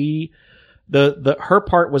this. Her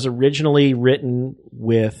part was originally written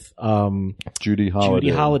with Judy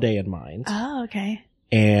Holliday in mind. Oh, okay.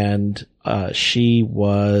 And she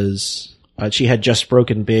had just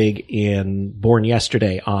broken big in Born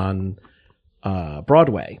Yesterday on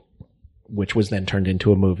Broadway, which was then turned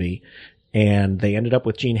into a movie. And they ended up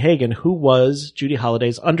with Jean Hagen, who was Judy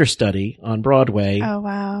Holliday's understudy on Broadway. Oh,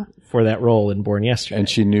 wow. For that role in Born Yesterday. And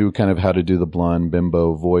she knew kind of how to do the blonde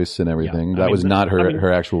bimbo voice and everything. That was not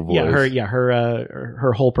her actual voice.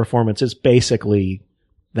 Her whole performance is basically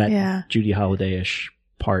that Judy Holliday-ish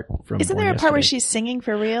part from Isn't Born there a part where Yesterday. she's singing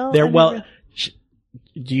for real? Do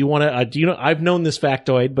you want to, do you know, I've known this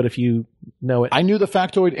factoid, but if you know it. I knew the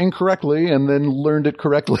factoid incorrectly and then learned it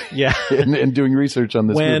correctly. Yeah. in doing research on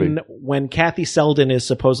this movie. When Kathy Selden is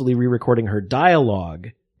supposedly re-recording her dialogue,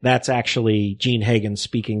 that's actually Jean Hagen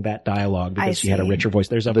speaking that dialogue because she had a richer voice.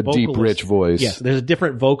 There's a the vocalist, deep, rich voice. Yes. There's a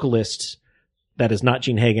different vocalist that is not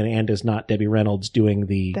Jean Hagen and is not Debbie Reynolds doing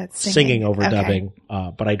the singing overdubbing.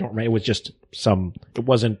 Okay. But I don't remember. It was just it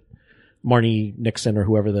wasn't Marnie Nixon or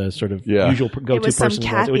whoever the sort of usual go-to person was.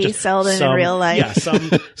 Kathy It was just Selden in real life.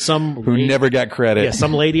 Yeah, some who never got credit. Yeah,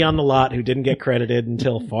 some lady on the lot who didn't get credited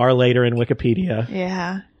until far later in Wikipedia.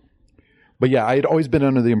 Yeah. But yeah, I had always been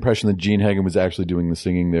under the impression that Jean Hagen was actually doing the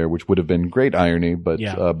singing there, which would have been great irony, but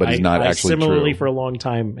is not actually true. Similarly, for a long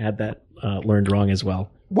time, had that learned wrong as well.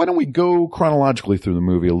 Why don't we go chronologically through the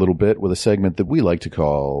movie a little bit with a segment that we like to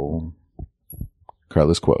call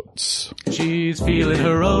Carla's Quotes. She's feeling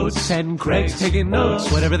her oats and Craig's taking notes.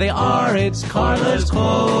 Whatever they are, it's Carla's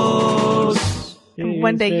Quotes.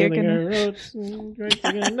 One day you're gonna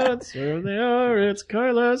notes. Wherever they are, it's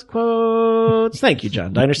Carla's Quotes. Thank you,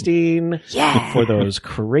 John Dinerstein. Yeah. For those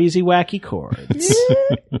crazy wacky chords.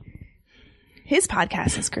 His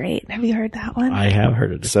podcast is great. Have you heard that one? I have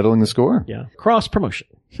heard it. Settling the Score? Yeah. Cross promotion.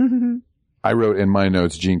 I wrote in my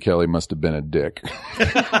notes, Gene Kelly must have been a dick.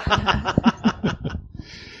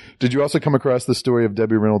 Did you also come across the story of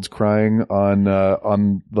Debbie Reynolds crying on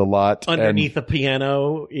the lot underneath the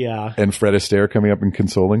piano? Yeah. And Fred Astaire coming up and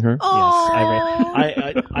consoling her?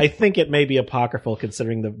 Yes, I think it may be apocryphal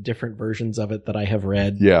considering the different versions of it that I have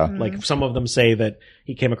read. Yeah. Like some of them say that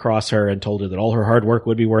he came across her and told her that all her hard work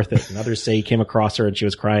would be worth it. And others say he came across her and she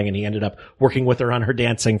was crying and he ended up working with her on her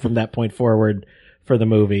dancing from that point forward for the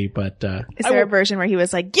movie. But is there a version where he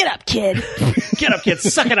was like, "Get up, kid. Get up, kid.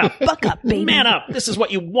 Suck it up. Buck up, baby. Man up. This is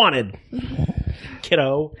what you wanted,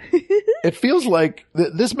 kiddo." It feels like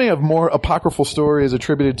this may have more apocryphal stories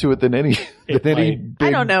attributed to it than any.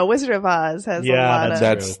 I don't know. Wizard of Oz has a lot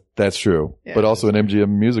of. That's true. Yeah. But also an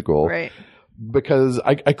MGM musical, right? Because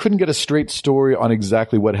I couldn't get a straight story on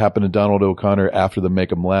exactly what happened to Donald O'Connor after the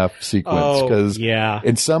Make 'Em Laugh sequence. Because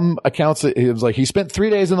in some accounts it was like he spent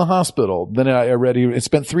 3 days in the hospital. Then I read he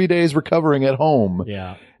spent 3 days recovering at home.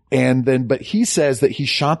 Yeah. But he says that he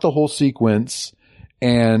shot the whole sequence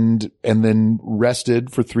and then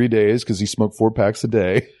rested for 3 days because he smoked 4 packs a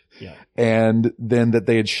day. Yeah. And then that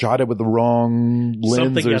they had shot it with the wrong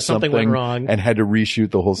lens something went wrong and had to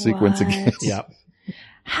reshoot the whole sequence again. Yeah.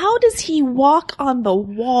 How does he walk on the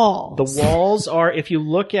walls? The walls are, if you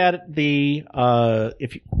look at the,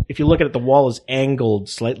 if you look at it, the wall is angled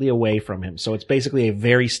slightly away from him. So it's basically a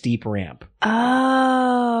very steep ramp.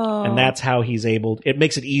 Oh. And that's how he's it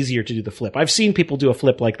makes it easier to do the flip. I've seen people do a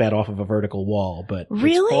flip like that off of a vertical wall, but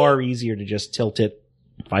it's far easier to just tilt it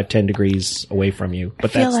 5-10 degrees away from you.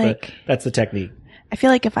 But that's the technique. I feel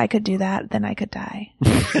like if I could do that, then I could die.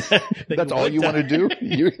 That's all you want to do?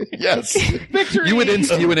 Yes. Victory! You would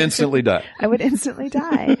instantly die. I would instantly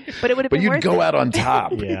die. But it would have been worth it. But you'd go out on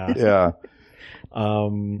top. Yeah. Yeah.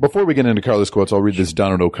 Before we get into Carla's quotes, I'll read this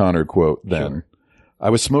Donald O'Connor quote then. Sure. I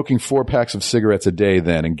was smoking 4 packs of cigarettes a day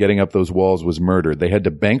then, and getting up those walls was murder. They had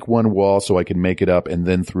to bank one wall so I could make it up and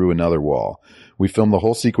then through another wall. We filmed the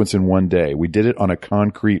whole sequence in 1 day. We did it on a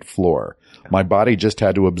concrete floor. My body just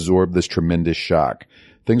had to absorb this tremendous shock.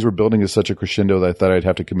 Things were building to such a crescendo that I thought I'd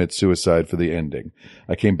have to commit suicide for the ending.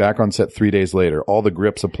 I came back on set 3 days later. All the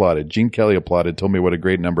grips applauded. Gene Kelly applauded, told me what a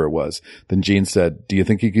great number it was. Then Gene said, do you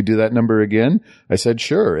think you could do that number again? I said,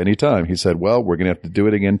 sure, anytime. He said, well, we're going to have to do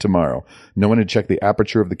it again tomorrow. No one had checked the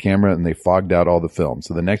aperture of the camera and they fogged out all the film.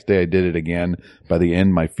 So the next day I did it again. By the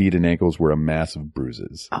end, my feet and ankles were a mass of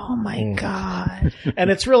bruises. Oh my God.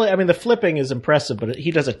 And it's really, I mean, the flipping is impressive, but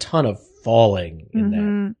he does a ton of falling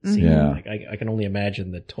in that scene. Yeah. Like, I can only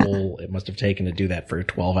imagine the toll it must have taken to do that for a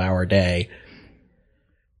 12-hour day.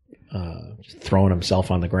 Just throwing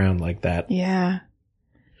himself on the ground like that. Yeah.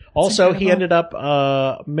 Also, he ended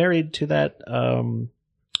up married to that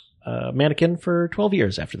mannequin for 12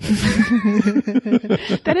 years after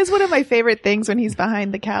that. That is one of my favorite things when he's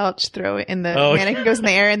behind the couch, mannequin goes in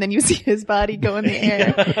the air and then you see his body go in the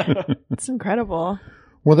air. It's incredible.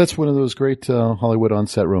 Well, that's one of those great Hollywood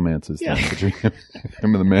on-set romances. Yeah. Between him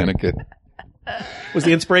and the mannequin. Was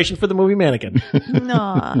the inspiration for the movie Mannequin.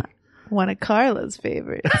 No, one of Carla's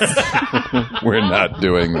favorites. We're not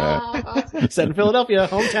doing that. Set in Philadelphia,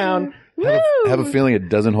 hometown. Have a feeling it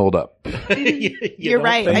doesn't hold up. You're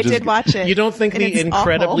right. I did watch it. You don't think and the it's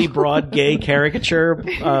incredibly awful. broad gay caricature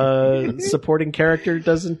supporting character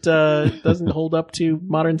doesn't hold up to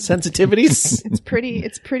modern sensitivities?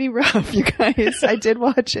 It's pretty rough, you guys. I did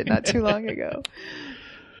watch it not too long ago.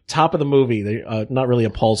 Top of the movie, not really a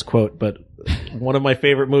Paul's quote, but one of my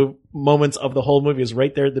favorite moments of the whole movie is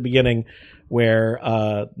right there at the beginning, where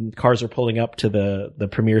cars are pulling up to the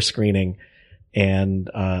premiere screening. And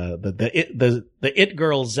the it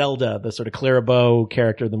girl Zelda, the sort of Clara Bow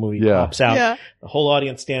character of the movie, pops out. Yeah. The whole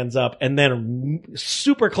audience stands up, and then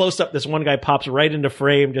super close up, this one guy pops right into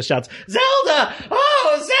frame, just shouts, "Zelda!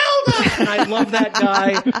 Oh, Zelda!" And I love that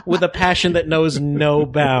guy with a passion that knows no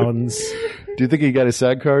bounds. Do you think he got a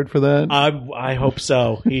SAG card for that? I hope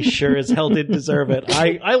so. He sure as hell did deserve it.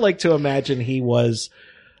 I like to imagine he was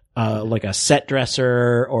like a set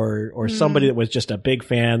dresser or somebody that was just a big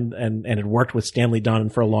fan and had worked with Stanley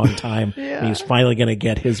Donen for a long time. Yeah. And he was finally going to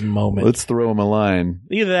get his moment. Let's throw him a line.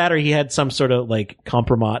 Either that or he had some sort of like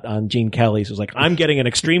compromat on Gene Kelly. So it was like, I'm getting an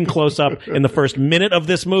extreme close up in the first minute of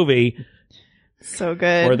this movie, So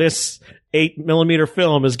good. or this 8mm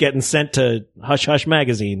film is getting sent to Hush Hush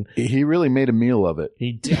magazine. He really made a meal of it.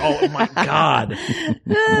 He did. Oh my God.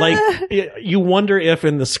 Like, you wonder if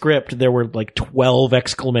in the script there were like 12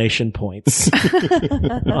 exclamation points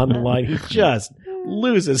on the line. He just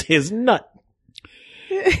loses his nut.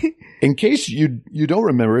 In case you don't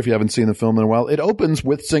remember, if you haven't seen the film in a while, it opens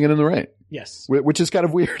with Singing in the Rain. Yes. Which is kind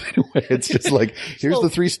of weird in a way. It's just like, here's the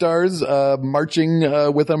three stars marching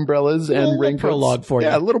with umbrellas and raincoats. Prologue for you.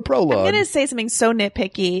 Yeah, a little prologue. I'm going to say something so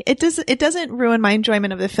nitpicky. It doesn't ruin my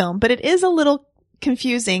enjoyment of the film, but it is a little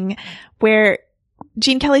confusing where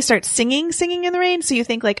Gene Kelly starts singing in the Rain. So you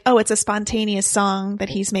think like, oh, it's a spontaneous song that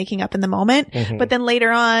he's making up in the moment. Mm-hmm. But then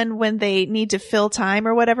later on when they need to fill time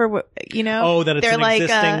or whatever, you know, Oh, that it's they're an like,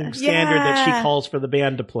 existing standard that she yeah. calls for the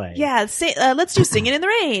band to play. Yeah. Let's do Singing in the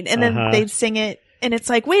Rain. And then they'd sing it. And it's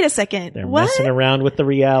like, wait a second. They're what? messing around with the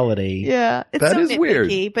reality. Yeah. It's That so is weird.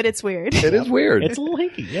 nitpicky, but it's weird. It is weird. It's a little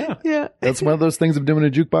hinky, yeah. Yeah. That's one of those things of doing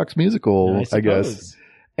a jukebox musical, I guess. suppose.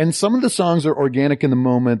 And some of the songs are organic in the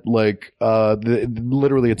moment, like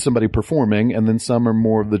literally it's somebody performing, and then some are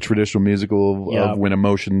more of the traditional musical Yeah. of when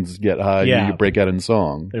emotions get high, Yeah. you break out in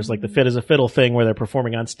song. There's like the Fit as a Fiddle thing where they're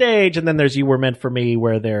performing on stage, and then there's You Were Meant for Me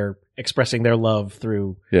where they're expressing their love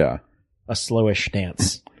through Yeah. a slowish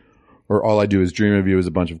dance. Or All I Do Is Dream of You is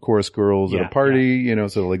a bunch of chorus girls at Yeah, a party, you know,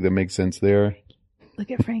 so like that makes sense there. Look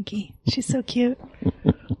at Frankie. She's so cute.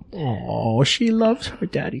 Oh, she loves her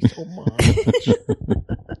daddy so much.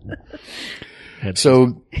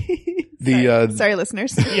 So the Sorry,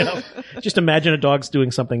 listeners. You know, just imagine a dog's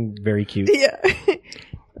doing something very cute. Yeah.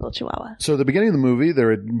 Little chihuahua. So the beginning of the movie,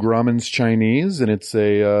 they're at Grauman's Chinese, and it's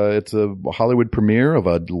a Hollywood premiere of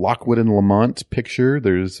a Lockwood and Lamont picture.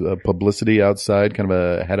 There's publicity outside, kind of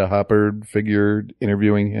a Hedda Hopper figure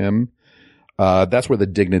interviewing him. That's where the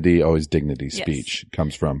dignity speech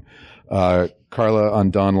comes from. Carla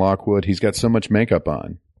on Don Lockwood, he's got so much makeup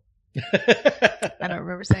on. I don't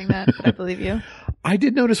remember saying that, but I believe you. I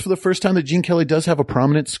did notice for the first time that Gene Kelly does have a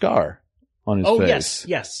prominent scar on his face.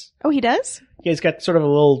 yes. Oh, he does? Yeah, he's got sort of a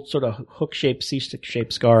little sort of hook-shaped, C-stick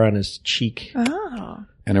shaped scar on his cheek. Oh.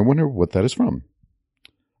 And I wonder what that is from.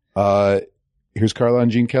 Here's Carla on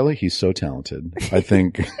Gene Kelly. He's so talented. I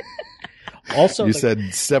think Also, you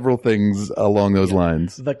said several things along those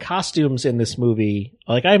lines. the costumes in this movie,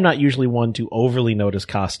 like I'm not usually one to overly notice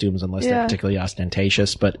costumes unless they're Yeah. particularly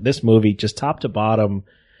ostentatious, but this movie, just top to bottom,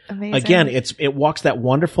 amazing. Again, it walks that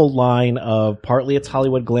wonderful line of partly it's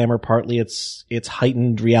Hollywood glamour, partly it's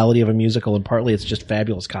heightened reality of a musical, and partly it's just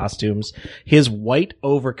fabulous costumes. His white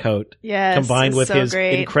overcoat combined with his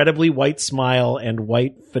incredibly white smile and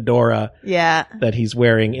white fedora that he's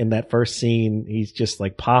wearing in that first scene, he's just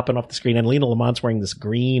like popping off the screen. And Lena Lamont's wearing this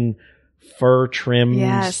green fur trimmed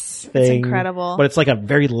thing. It's incredible. But it's like a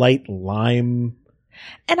very light lime.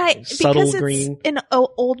 And subtle because green. It's an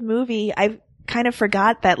old movie, I kind of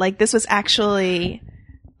forgot that like this was actually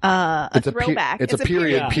a throwback. It's a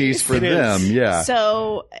period piece for them. Yeah.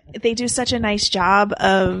 So they do such a nice job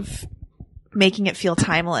of making it feel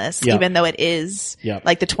timeless, even though it is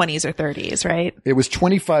like the 20s or 30s, right? It was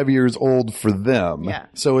 25 years old for them. Yeah.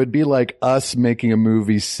 So it'd be like us making a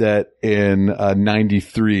movie set in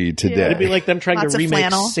 93 today. It'd be like them trying Lots to of remake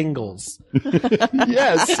flannel. Singles.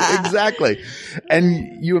 Yes, exactly.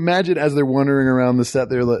 And you imagine as they're wandering around the set,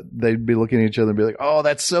 they'd be looking at each other and be like, oh,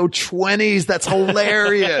 that's so 20s. That's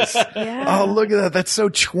hilarious. Oh, look at that. That's so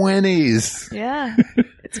 20s. Yeah.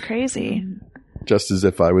 It's crazy. Just as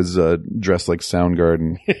if I was dressed like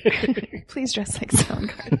Soundgarden. Please dress like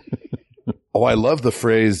Soundgarden. Oh, I love the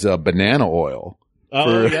phrase banana oil.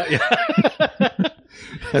 Oh, yeah.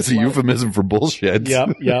 That's a euphemism for bullshit.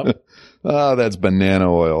 Yep. Oh, that's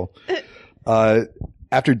banana oil.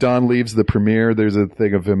 After Don leaves the premiere, there's a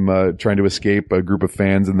thing of him trying to escape a group of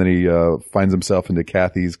fans, and then he finds himself into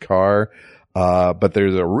Kathy's car. But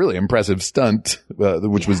there's a really impressive stunt,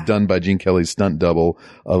 which was done by Gene Kelly's stunt double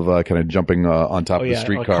of kind of jumping on top of the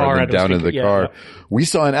streetcar and then down into the car. We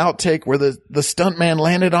saw an outtake where the stuntman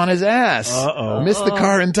landed on his ass. Missed the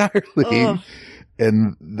car entirely.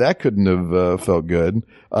 And that couldn't have felt good.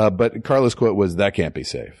 But Carla's quote was, "That can't be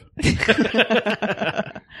safe."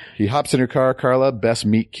 He hops in her car. Carla, best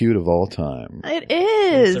meet cute of all time. It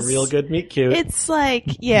is. It's a real good meet cute. It's like,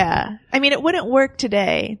 I mean, it wouldn't work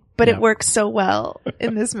today, but it works so well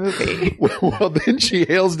in this movie. Well, then she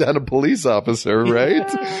hails down a police officer, right?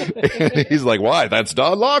 And he's like, "Why? That's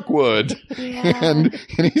Don Lockwood." And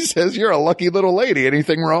he says, "You're a lucky little lady.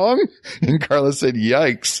 Anything wrong?" And Carla said,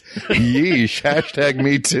 "Yikes. Yeesh. Hashtag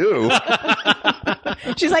me too."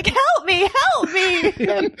 She's like, "Help me.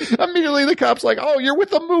 And immediately the cop's like, "Oh, you're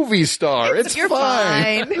with a movie star. You're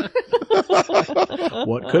fine."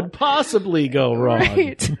 What could possibly go wrong?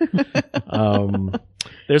 Right.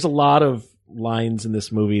 There's a lot of lines in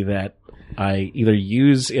this movie that I either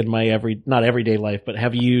use in my not everyday life, but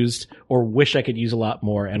have used or wish I could use a lot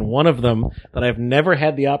more. And one of them that I've never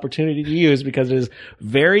had the opportunity to use because it is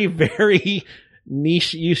very, very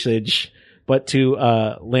niche usage, but to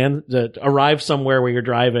arrive somewhere where you're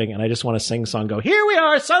driving and I just want to sing a song, go, "Here we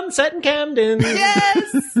are, sunset in Camden."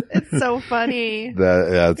 Yes. It's so funny.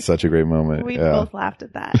 That's such a great moment. We both laughed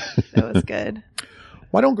at that. It was good.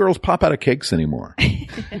 Why don't girls pop out of cakes anymore?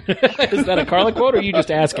 Is that a Carla quote or are you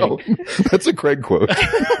just asking? Oh, that's a Craig quote.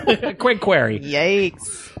 A Craig query.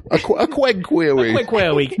 Yikes. A Craig query. Quick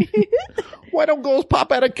query. Why don't girls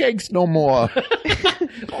pop out of cakes no more?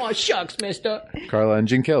 Oh, shucks, mister. Carla and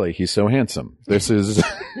Gene Kelly. He's so handsome. This is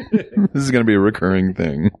going to be a recurring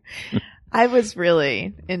thing. I was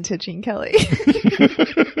really into Gene Kelly.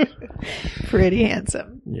 Pretty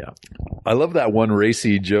handsome. Yeah. I love that one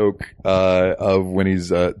racy joke of when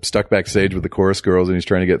he's stuck backstage with the chorus girls and he's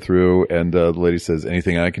trying to get through, and the lady says,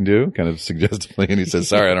 "Anything I can do?" kind of suggestively, and he says,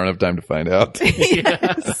 "Sorry, I don't have time to find out."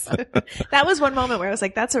 Yes. That was one moment where I was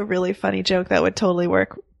like, that's a really funny joke that would totally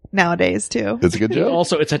work nowadays too. It's a good joke.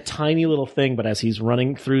 Also, it's a tiny little thing, but as he's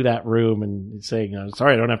running through that room and he's saying,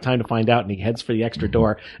 "Sorry, I don't have time to find out," and he heads for the extra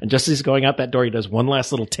door, and just as he's going out that door, he does one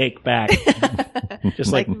last little take back.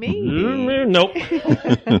 Just like me. Nope.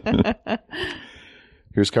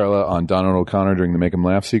 Here's Carla on Donald O'Connor during the Make 'em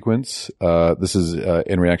Laugh sequence. This is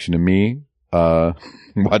in reaction to me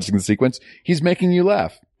watching the sequence. He's making you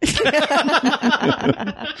laugh.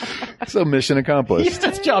 So mission accomplished. Yeah,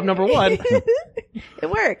 that's job number one. It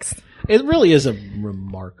works. It really is a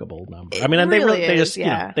remarkable number. I mean, they just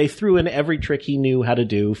they threw in every trick he knew how to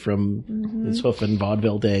do from his hoof and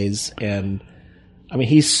vaudeville days, and I mean,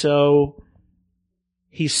 he's so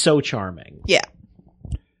charming. Yeah.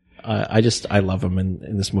 I love him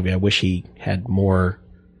in this movie. I wish he had more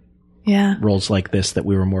roles like this that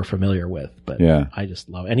we were more familiar with, but I just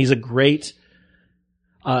love it. And he's a great,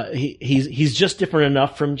 he's just different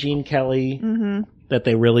enough from Gene Kelly that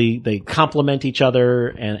they complement each other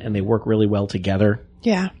and they work really well together.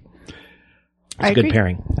 Yeah. It's a good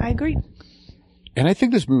pairing. I agree. And I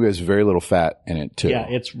think this movie has very little fat in it too. Yeah,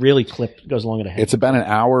 it's really clipped. Goes along at a head. It's about an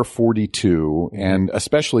hour 42, and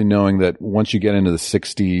especially knowing that once you get into the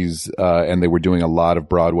 60s, and they were doing a lot of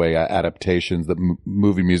Broadway adaptations, that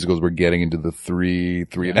movie musicals were getting into the three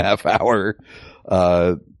and a half hour,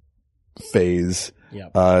 phase.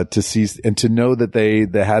 Yeah. To see and to know that they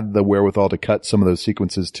had the wherewithal to cut some of those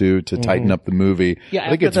sequences to tighten up the movie. Yeah, I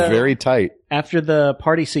think it's very tight. After the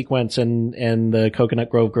party sequence and the Coconut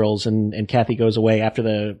Grove girls and Kathy goes away after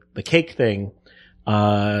the cake thing,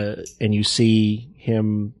 and you see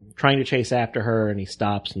him trying to chase after her and he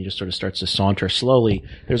stops and he just sort of starts to saunter slowly.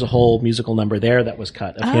 There's a whole musical number there that was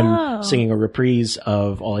cut of him singing a reprise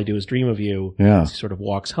of All I Do Is Dream of You. Yeah. As he sort of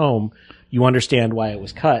walks home. You understand why it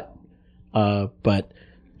was cut. But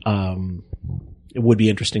it would be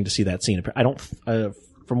interesting to see that scene. I don't,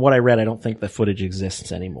 from what I read, I don't think the footage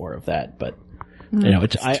exists anymore of that, but you know,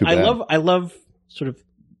 I love sort of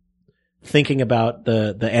thinking about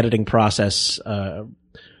the editing process.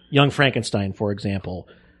 Young Frankenstein, for example,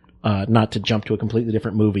 not to jump to a completely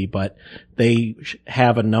different movie, but they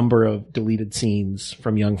have a number of deleted scenes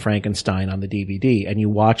from Young Frankenstein on the DVD, and you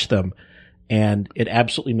watch them and it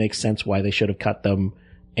absolutely makes sense why they should have cut them.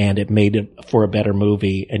 And it made it for a better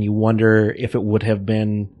movie. And you wonder if it would have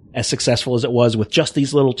been as successful as it was with just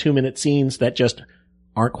these little 2-minute scenes that just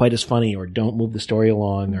aren't quite as funny or don't move the story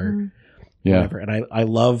along or whatever. And I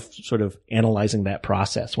love sort of analyzing that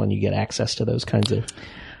process when you get access to those kinds of.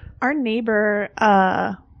 Our neighbor,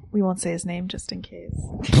 we won't say his name just in case.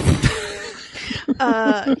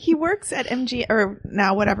 He works at MGM, or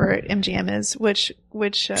now whatever MGM is, which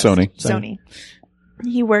Sony.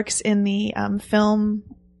 He works in the film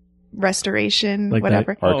restoration, like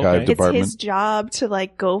whatever archive department. It's his job to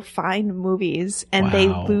like go find movies, and they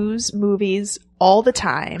lose movies all the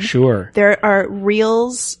time. Sure, there are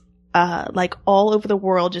reels like all over the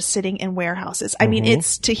world just sitting in warehouses. I mean,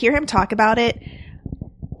 it's to hear him talk about it,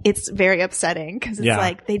 it's very upsetting because it's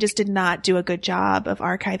like they just did not do a good job of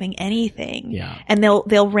archiving anything. Yeah, and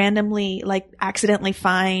they'll randomly like accidentally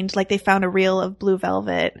find, like they found a reel of Blue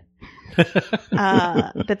Velvet.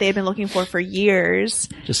 That they had been looking for years,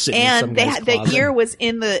 just sitting and in they some had closet. the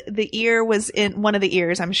ear was in one of the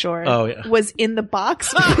ears, I'm sure. Oh, yeah. Was in the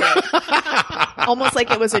box with it. Almost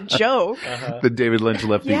like it was a joke. That David Lynch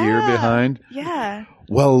left the ear behind. Yeah.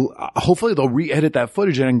 Well, hopefully they'll re-edit that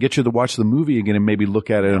footage and get you to watch the movie again and maybe look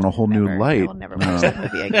at it in a whole new light. I will never watch that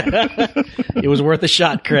movie again. It was worth a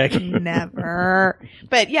shot, Craig. Never.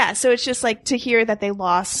 But yeah, so it's just like to hear that they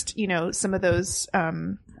lost, you know, some of those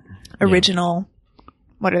original,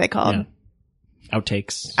 what are they called? Yeah.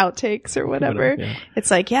 Outtakes or whatever. Yeah.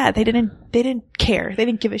 It's like, they didn't care. They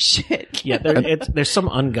didn't give a shit. Yeah, there's some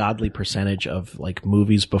ungodly percentage of like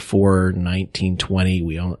movies before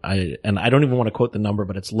 1920. I don't even want to quote the number,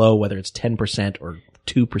 but it's low, whether it's 10% or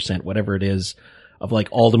 2%, whatever it is, of like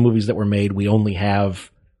all the movies that were made. We only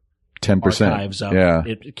have 10%. Archives of,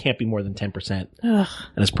 it can't be more than 10%. Ugh.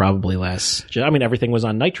 And it's probably less. I mean, everything was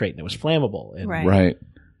on nitrate and it was flammable. And Right.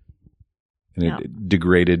 And it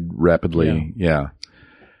degraded rapidly. Yeah.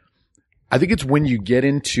 I think it's when you get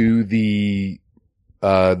into the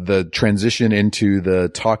transition into the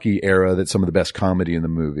talkie era that some of the best comedy in the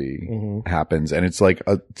movie happens. And it's like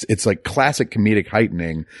classic comedic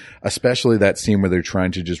heightening, especially that scene where they're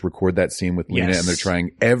trying to just record that scene with Lena and they're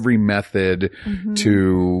trying every method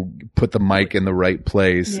to put the mic in the right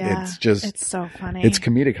place. Yeah. It's so funny. It's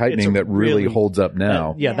comedic heightening that really holds up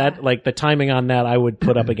now. That like the timing on that I would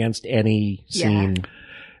put up against any scene.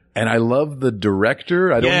 And I love the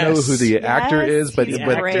director. I don't know who the actor is, but with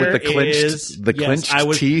the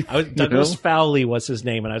clenched teeth. Douglas Fowley was his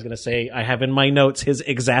name, and I was going to say I have in my notes his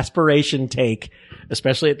exasperation take,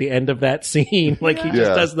 especially at the end of that scene. Like he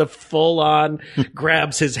just does the full on,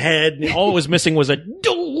 grabs his head, and all it was missing was a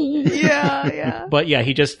dong. Yeah. But yeah,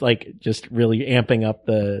 he just really amping up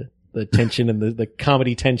the tension and the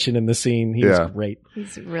comedy tension in the scene. He's great.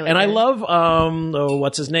 He's really and good. I love,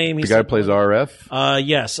 what's his name? The guy who plays RF?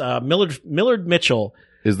 Yes. Millard Mitchell.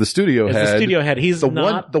 Is the studio head. He's the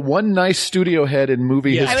one nice studio head in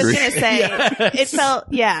movie history. I was going to say, it felt,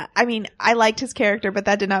 I mean, I liked his character, but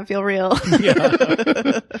that did not feel real.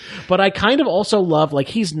 But I kind of also love, like,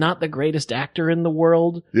 he's not the greatest actor in the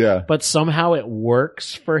world. Yeah. But somehow it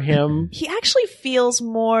works for him. He actually feels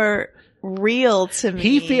more real to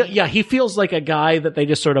me. He feels like a guy that they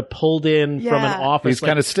just sort of pulled in from an office. He's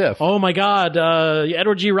kind of stiff. Oh my God,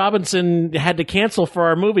 Edward G. Robinson had to cancel for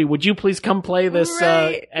our movie. Would you please come play this?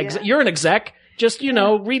 Right. You're an exec. Just, read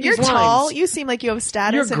these lines. You're tall. You seem like you have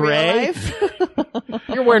status You're in gray. real life.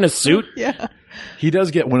 You're wearing a suit. Yeah. He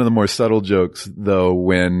does get one of the more subtle jokes though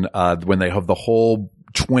when they have the whole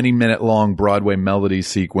 20-minute long Broadway melody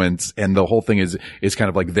sequence, and the whole thing is kind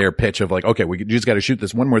of like their pitch of like, okay, we just got to shoot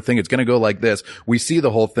this one more thing. It's going to go like this. We see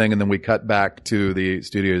the whole thing, and then we cut back to the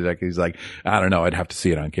studio exec. He's like, I don't know, I'd have to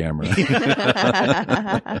see it on camera.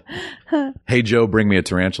 Hey Joe, bring me a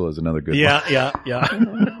tarantula is another good one. Yeah.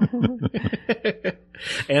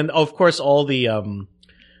 And of course, all the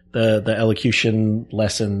elocution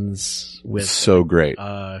lessons with So great.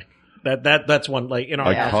 That's one, like, in our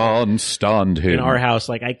I house. can't stand him. In our house,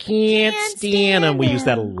 like, I can't stand him. We use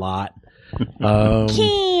that a lot.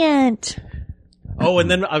 Can't. Oh, and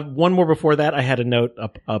then one more before that, I had a note,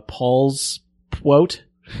 Paul's quote.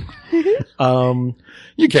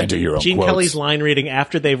 You can't do your own Gene quotes. Kelly's line reading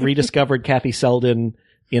after they've rediscovered Kathy Selden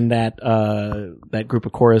in that group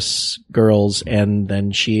of chorus girls, and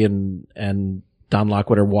then she and Don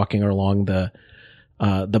Lockwood are walking along the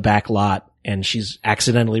back lot, and she's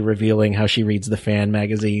accidentally revealing how she reads the fan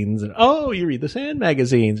magazines. And, oh, you read the fan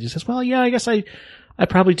magazines. She says, well, yeah, I guess I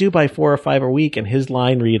probably do buy 4 or 5 a week. And his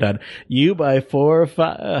line read on, you buy 4 or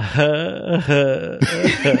 5.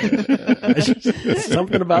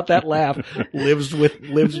 Something about that laugh lives,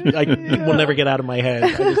 I will never get out of my head. I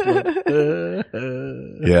just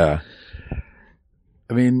Yeah.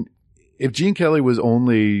 I mean, if Gene Kelly was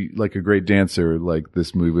only like a great dancer, like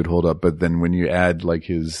this movie would hold up. But then when you add like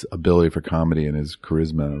his ability for comedy and his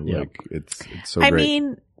charisma, Yep. like it's so great. I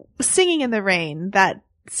mean, Singing in the Rain, that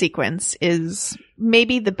sequence is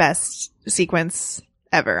maybe the best sequence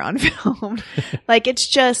ever on film. Like, it's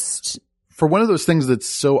just, for one of those things that's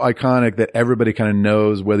so iconic that everybody kind of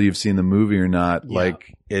knows whether you've seen the movie or not, Yeah.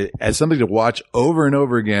 like as something to watch over and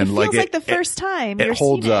over again. it feels like like the first time it you're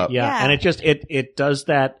holds seeing up. it. Yeah. And it just, it does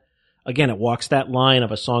that. Again, it walks that line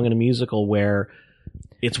of a song and a musical where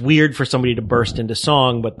it's weird for somebody to burst into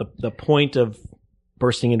song, but the point of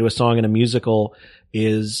bursting into a song and a musical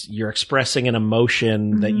is you're expressing an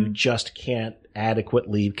emotion that you just can't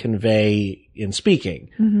adequately convey in speaking.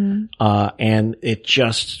 And it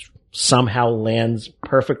just somehow lands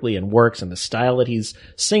perfectly and works, and the style that he's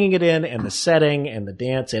singing it in and the setting and the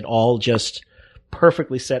dance, it all just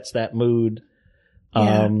perfectly sets that mood.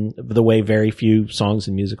 The way very few songs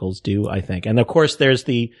and musicals do, I think. And of course, there's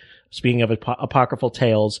speaking of apocryphal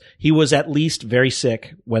tales, he was at least very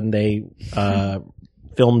sick when they,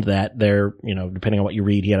 filmed that. There, depending on what you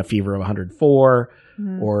read, he had a fever of 104,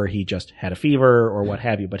 or he just had a fever, or what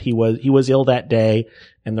have you. But he was ill that day,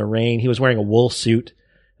 and he was wearing a wool suit,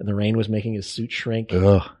 and the rain was making his suit shrink.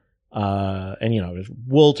 Ugh. And it was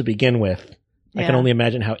wool to begin with. I can Yeah. only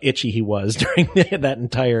imagine how itchy he was during that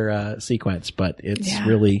entire sequence, but it's Yeah.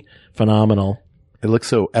 really phenomenal. It looks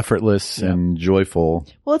so effortless and joyful.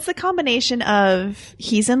 Well, it's the combination of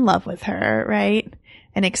he's in love with her, right?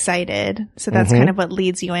 And excited. So that's kind of what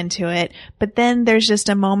leads you into it. But then there's just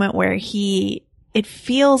a moment where it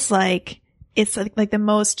feels like it's like the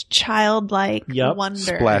most childlike Yep. wonder.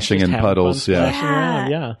 Splashing in Just having puddles. fun Yeah. splashing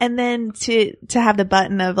around, yeah. And then to have the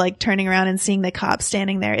button of like turning around and seeing the cop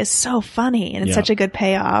standing there is so funny, and it's Yeah. such a good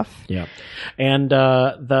payoff. Yeah. And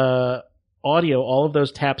the audio, all of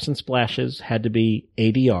those taps and splashes had to be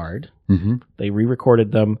ADR'd. Mm-hmm. They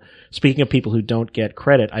re-recorded them. Speaking of people who don't get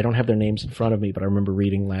credit, I don't have their names in front of me, but I remember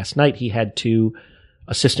reading last night he had 2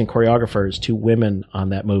 assistant choreographers, 2 women on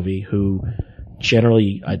that movie who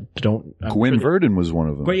generally Gwen Verdon was one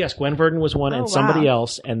of them. But yes, Gwen Verdon was one, and Oh, somebody wow.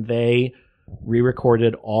 else, and they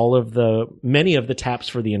re-recorded many of the taps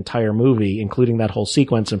for the entire movie, including that whole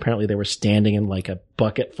sequence. And apparently they were standing in like a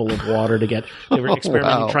bucket full of water they were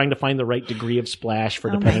experimenting, wow. trying to find the right degree of splash for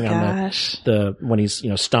Oh my depending on gosh. the when he's,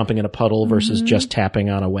 stomping in a puddle versus just tapping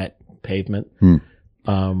on a wet pavement.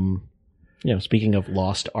 Speaking of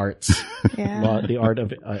lost arts, Yeah. the art of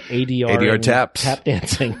ADR, ADR and taps. tap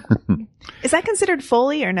dancing. Is that considered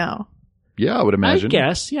Foley or no? Yeah, I would I imagine.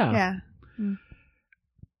 guess, yeah. Yeah.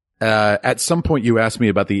 At some point you asked me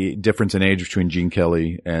about the difference in age between Gene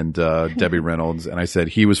Kelly and Debbie Reynolds, and I said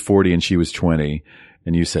he was 40 and she was 20,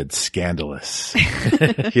 and you said scandalous.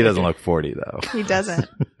 He doesn't look 40 though. He doesn't.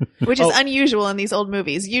 Which is unusual in these old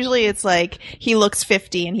movies. Usually it's like he looks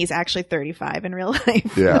 50 and he's actually 35 in real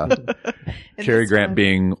life. Yeah. In Cary this Grant one-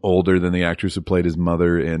 being older than the actress who played his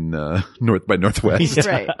mother in North by Northwest.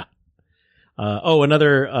 Right.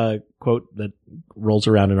 Another quote that rolls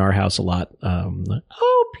around in our house a lot.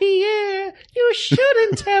 Oh, Pierre, you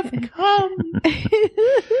shouldn't have come.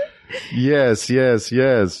 Yes.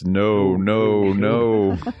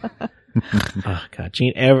 No. Oh God,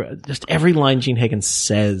 just every line Gene Higgins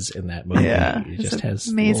says in that movie, Yeah, it it's just has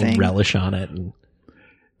a amazing. little relish on it. And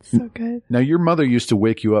So good. Now your mother used to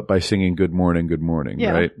wake you up by singing good morning,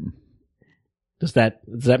 Yeah. right? Does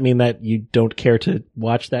that mean that you don't care to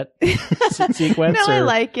watch that sequence? No, I or?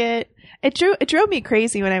 like it. It drove me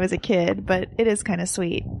crazy when I was a kid, but it is kind of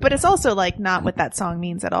sweet. But it's also like not what that song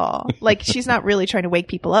means at all. Like she's not really trying to wake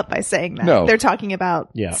people up by saying that. No. They're talking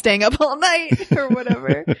about staying up all night or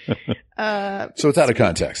whatever. So it's out of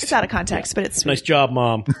context. It's out of context, but it's sweet. Nice job,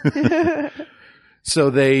 Mom.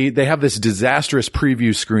 So they have this disastrous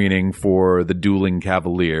preview screening for The Dueling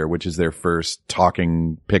Cavalier, which is their first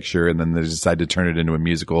talking picture, and then they decide to turn it into a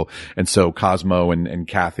musical. And so Cosmo and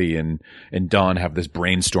Kathy and Dawn have this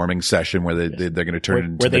brainstorming session where they're going to turn it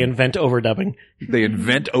into where they invent overdubbing. They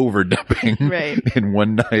invent overdubbing Right. in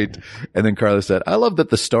one night. And then Carla said, I love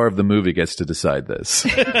that the star of the movie gets to decide this.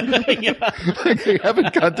 Like they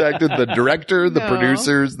haven't contacted the director, the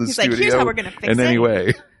producers, the He's studio like, here's how we're gonna fix in any it.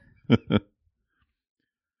 way.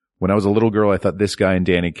 When I was a little girl, I thought this guy and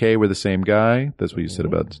Danny Kaye were the same guy. That's what you said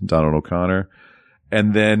about Donald O'Connor.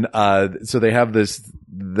 And then, so they have this,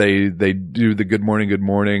 they do the good morning,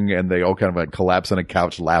 and they all kind of like collapse on a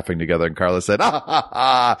couch laughing together. And Carla said,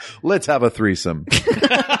 let's have a threesome.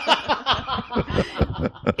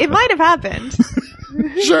 It might have happened.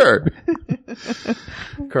 Sure.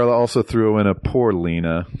 Carla also threw in a poor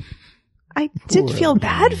Lena. I did feel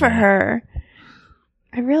bad for her.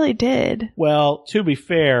 I really did. Well, to be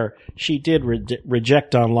fair, she did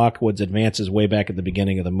reject Don Lockwood's advances way back at the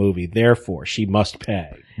beginning of the movie. Therefore, she must pay.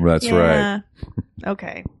 That's right.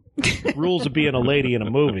 Okay. Rules of being a lady in a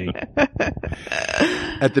movie.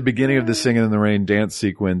 At the beginning of the Singing in the Rain dance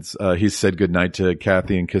sequence, he said goodnight to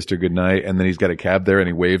Kathy and kissed her goodnight, and then he's got a cab there and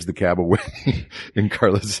he waves the cab away. And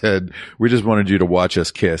Carla said, we just wanted you to watch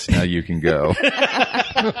us kiss. Now you can go.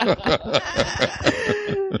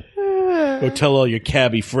 Go tell all your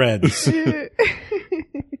cabbie friends.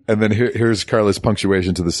 And then here's Carla's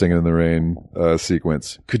punctuation to the Singing in the Rain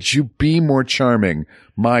sequence. Could you be more charming?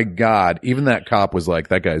 My God. Even that cop was like,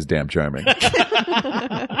 that guy's damn charming.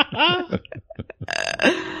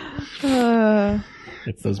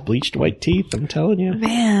 It's those bleached white teeth, I'm telling you.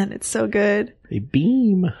 Man, it's so good. They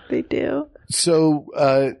beam. They do. So,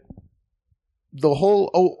 the whole,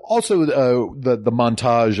 the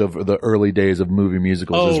montage of the early days of movie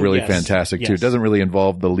musicals is really fantastic too. It doesn't really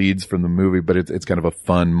involve the leads from the movie, but it's kind of a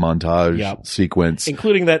fun montage sequence.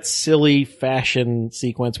 Including that silly fashion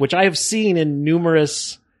sequence, which I have seen in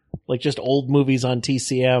numerous, like just old movies on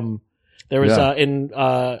TCM. There was, I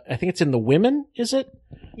think it's in The Women, is it?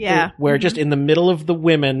 Yeah. Where just in the middle of The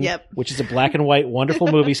Women, Yep. which is a black and white wonderful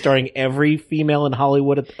movie starring every female in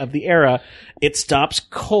Hollywood of the era, it stops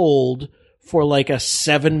cold for like a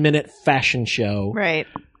 7-minute fashion show. Right.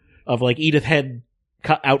 Of like Edith Head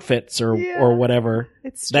outfits or whatever.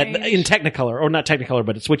 It's that strange. in Technicolor, or not Technicolor,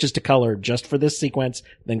 but it switches to color just for this sequence,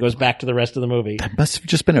 then goes back to the rest of the movie. That must have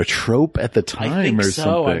just been a trope at the time I think or so.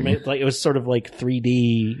 something. I mean, like it was sort of like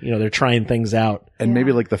 3D, they're trying things out. And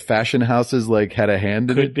maybe like the fashion houses like had a hand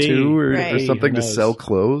in it too, or Right. something Who to knows? sell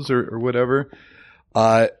clothes or whatever.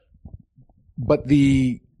 But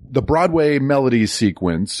the Broadway melody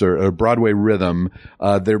sequence or Broadway rhythm,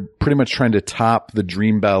 they're pretty much trying to top the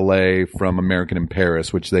Dream Ballet from American in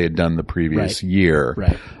Paris, which they had done the previous year.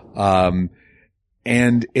 Right.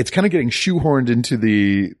 And it's kind of getting shoehorned into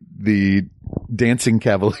the Dancing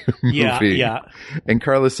Cavalier movie. Yeah. And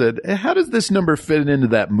Carla said, how does this number fit into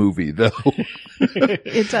that movie though?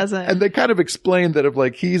 It doesn't. And they kind of explained that if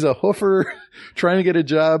like he's a hoofer trying to get a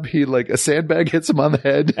job, he like a sandbag hits him on the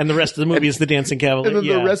head. And the rest of the movie is the Dancing Cavalier. And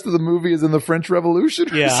then the rest of the movie is in the French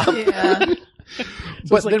Revolution or something. Yeah.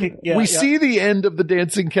 But like then a- we see the end of the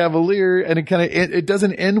Dancing Cavalier, and it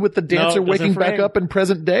doesn't end with the dancer it doesn't waking back frame. up in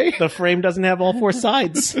present day. The frame doesn't have all four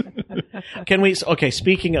sides. Okay,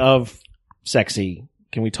 speaking of sexy,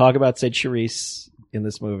 can we talk about Sid Charisse in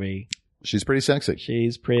this movie? She's pretty sexy.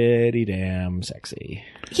 She's pretty damn sexy.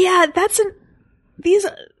 Yeah,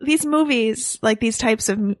 these movies, like these types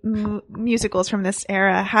of musicals from this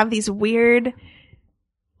era, have these weird,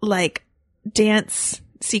 like, dance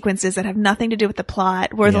sequences that have nothing to do with the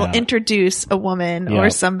plot, where they'll introduce a woman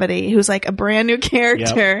or somebody who's like a brand new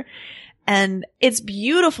character. And it's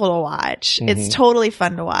beautiful to watch. It's totally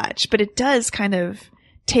fun to watch, but it does kind of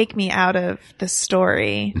take me out of the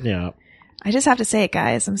story. Yeah. I just have to say it,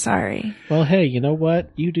 guys. I'm sorry. Well, hey, you know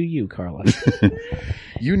what? You do you, Carla.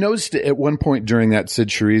 You noticed at one point during that Sid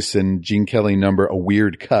Charisse and Gene Kelly number a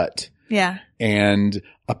weird cut. Yeah. And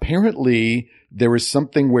apparently there was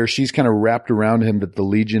something where she's kind of wrapped around him that the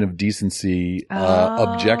Legion of Decency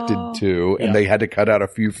objected to, and they had to cut out a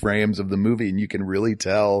few frames of the movie, and you can really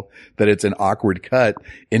tell that it's an awkward cut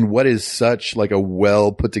in what is such like a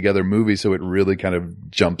well put together movie, so it really kind of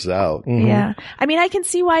jumps out. Yeah. I mean, I can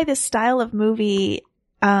see why this style of movie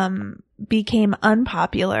became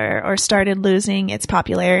unpopular or started losing its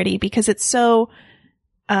popularity because it's so,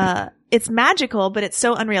 it's magical, but it's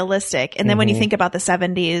so unrealistic. And then when you think about the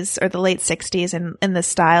 70s or the late 60s and the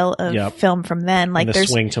style of film from then, like and the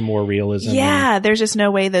swing to more realism. Yeah, there's just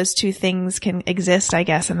no way those two things can exist, I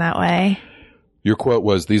guess, in that way. Your quote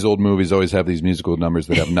was, these old movies always have these musical numbers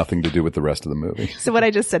that have nothing to do with the rest of the movie. So what I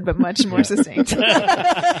just said, but much more succinct.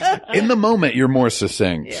 In the moment, you're more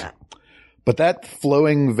succinct. Yeah. But that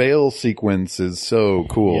flowing veil sequence is so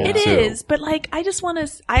cool. It is, but like, I just want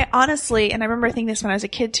to, I honestly, and I remember thinking this when I was a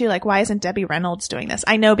kid too, like, why isn't Debbie Reynolds doing this?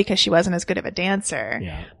 I know because she wasn't as good of a dancer.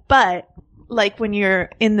 Yeah. But like when you're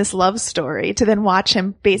in this love story to then watch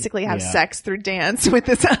him basically have sex through dance with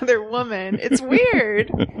this other woman, it's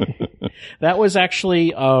weird. That was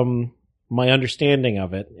actually, my understanding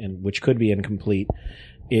of it, and which could be incomplete,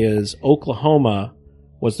 is Oklahoma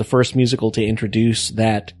was the first musical to introduce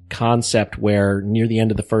that concept where near the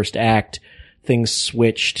end of the first act, things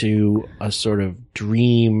switch to a sort of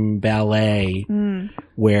dream ballet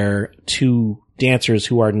where two dancers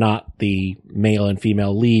who are not the male and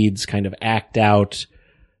female leads kind of act out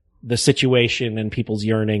the situation and people's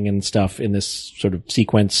yearning and stuff in this sort of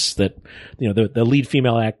sequence that, you know, the lead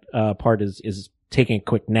female part is taking a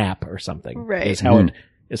quick nap or something. Right. Is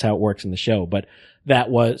how it works in the show. But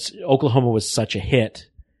Oklahoma was such a hit,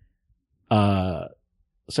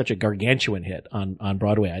 such a gargantuan hit on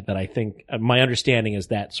Broadway that I think my understanding is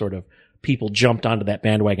that sort of people jumped onto that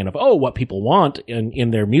bandwagon of, what people want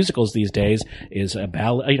in their musicals these days is a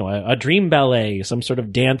ballet, a dream ballet, some sort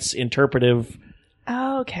of dance interpretive,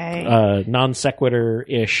 non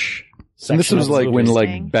sequitur-ish. And this was like when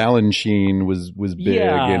like Balanchine was big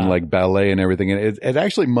and like ballet and everything. And it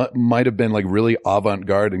actually might have been like really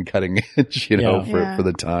avant-garde and cutting edge, for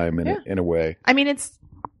the time in a way. I mean, it's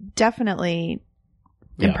definitely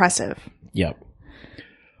impressive. Yep.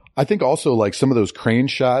 I think also like some of those crane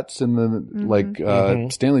shots and the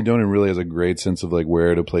Stanley Donen really has a great sense of like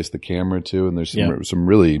where to place the camera to, and there's some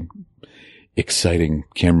really exciting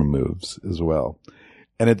camera moves as well.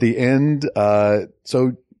 And at the end,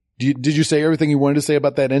 so did you say everything you wanted to say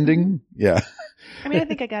about that ending? Yeah. I mean, I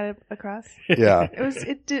think I got it across. Yeah. It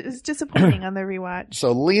was disappointing on the rewatch.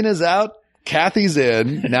 So Lena's out. Kathy's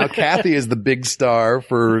in. Now Kathy is the big star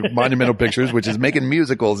for Monumental Pictures, which is making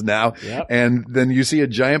musicals now. Yep. And then you see a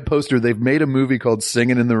giant poster. They've made a movie called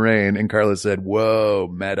Singin' in the Rain. And Carla said, whoa,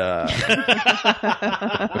 meta.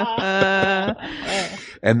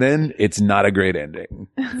 And then it's not a great ending.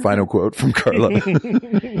 Final quote from Carla.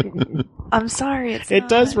 I'm sorry. It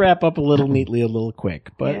does wrap up a little neatly, a little quick,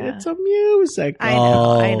 but it's a musical.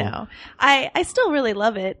 I know. I still really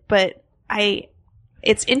love it, but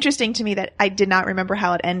it's interesting to me that I did not remember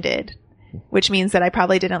how it ended, which means that I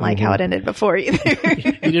probably didn't like how it ended before either.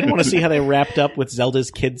 You didn't want to see how they wrapped up with Zelda's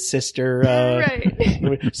kid sister.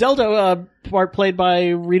 Right. Zelda, part played by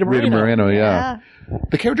Rita Moreno. Rita Moreno, yeah.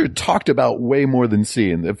 The character talked about way more than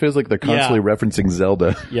seen. It feels like they're constantly referencing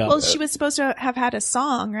Zelda. Yeah. Well, she was supposed to have had a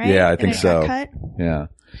song, right? Yeah, I think so. Cut? Yeah.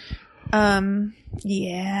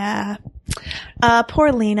 Yeah.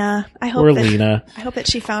 Poor Lena. I hope that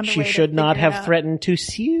she found a way She should not have out. threatened to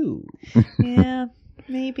sue. Yeah,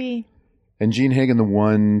 maybe. And Jean Hagen, the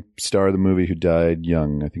one star of the movie who died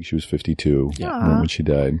young. I think she was 52 when she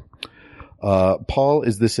died. Paul,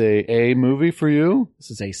 is this a movie for you?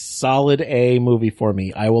 This is a solid A movie for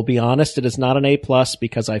me. I will be honest, it is not an A+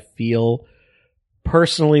 because I feel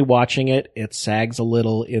personally watching it sags a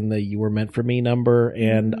little in the "You Were Meant for Me" number,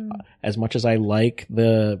 and as much as I like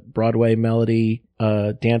the Broadway melody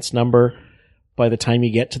dance number, by the time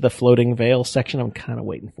you get to the floating veil section, I'm kind of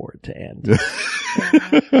waiting for it to end.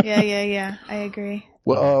 Yeah. I agree.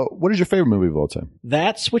 Well, what is your favorite movie of all time?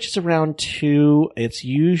 That switches around too. It's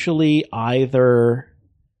usually either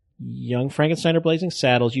Young Frankenstein or Blazing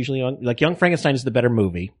Saddles. Usually, Young Frankenstein is the better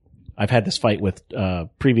movie. I've had this fight with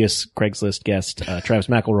previous Craigslist guest Travis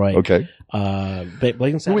McElroy. Okay.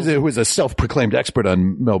 Blazing Saddles. Who is a self-proclaimed expert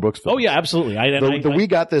on Mel Brooks films. Oh yeah, absolutely. We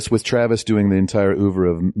got this with Travis doing the entire oeuvre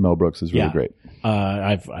of Mel Brooks is really great.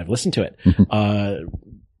 I've listened to it.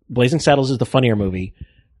 Blazing Saddles is the funnier movie.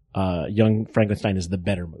 Young Frankenstein is the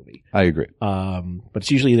better movie. I agree. But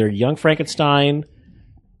it's usually either Young Frankenstein,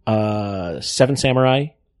 Seven Samurai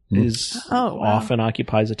often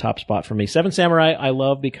occupies a top spot for me. Seven Samurai I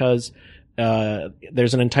love because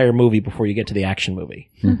there's an entire movie before you get to the action movie.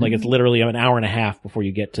 Like it's literally an hour and a half before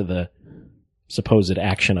you get to the supposed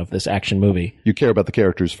action of this action movie. You care about the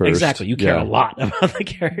characters first. Exactly. You care a lot about the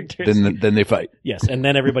characters. Then they fight. Yes, and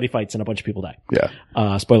then everybody fights and a bunch of people die.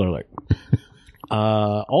 Yeah. Spoiler alert.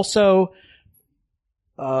 Also,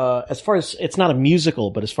 as far as, it's not a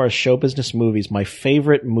musical, but as far as show business movies, my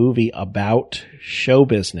favorite movie about show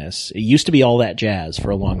business, it used to be All That Jazz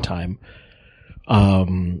for a long time.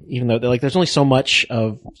 Even though there's only so much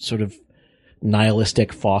of sort of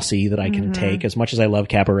nihilistic Fosse that I can take, as much as I love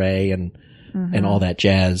Cabaret and All That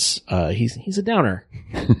Jazz. He's a downer.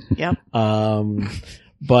 Yep.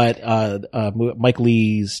 But Mike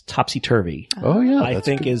Leigh's Topsy Turvy, I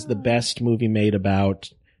think is the best movie made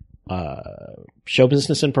about show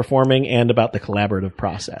business and performing, and about the collaborative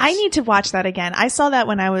process. I need to watch that again. I saw that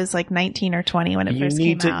when I was like 19 or 20 when it first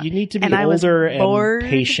came out. You need to be and older and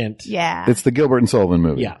patient. Yeah. It's the Gilbert and Sullivan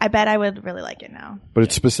movie. Yeah. I bet I would really like it now. But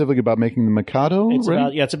it's specifically about making the Mikado, It's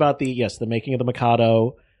right? about the making of the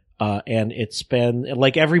Mikado. And it's been,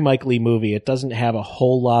 like every Mike Leigh movie, it doesn't have a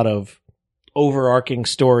whole lot of overarching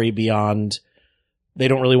story beyond they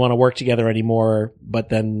don't really want to work together anymore, but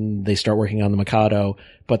then they start working on the Mikado.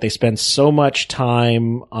 But they spend so much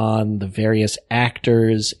time on the various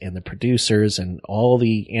actors and the producers and all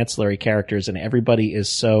the ancillary characters, and everybody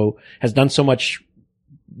has done so much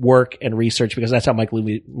work and research, because that's how Mike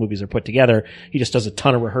Leigh movies are put together. He just does a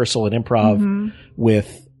ton of rehearsal and improv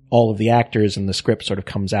with all of the actors, and the script sort of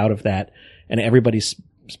comes out of that. And everybody's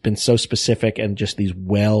been so specific, and just these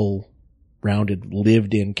well-rounded,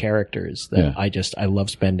 lived-in characters that I love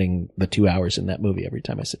spending the 2 hours in that movie every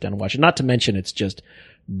time I sit down and watch it. Not to mention, it's just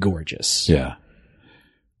gorgeous. Yeah.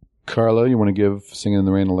 Carlo, you want to give Singing in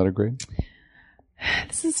the Rain a letter grade?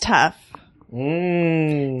 This is tough.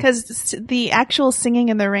 Because the actual Singing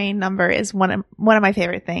in the Rain number is one of my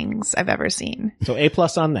favorite things I've ever seen. So A+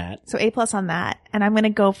 on that. So A+ on that. And I'm going to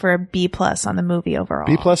go for a B+ on the movie overall.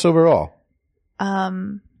 B+ overall.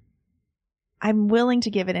 I'm willing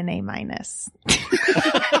to give it an A-.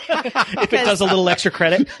 If it does a little extra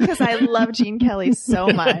credit. Because I love Gene Kelly so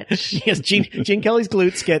much. Yes, Gene Kelly's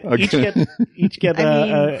glutes each get an A-.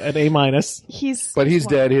 But he's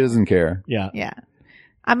dead. He doesn't care. Yeah. Yeah.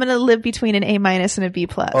 I'm going to live between an A- and a B+.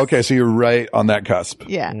 Okay, so you're right on that cusp.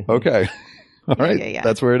 Yeah. Okay. All right. Yeah.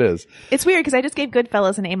 That's where it is. It's weird because I just gave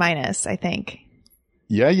Goodfellas an A-, I think.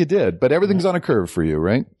 Yeah, you did. But everything's on a curve for you,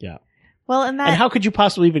 right? Yeah. Well, and how could you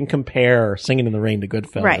possibly even compare Singing in the Rain to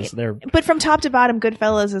Goodfellas? Right. But from top to bottom,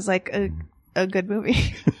 Goodfellas is like a good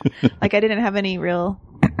movie. Like I didn't have any real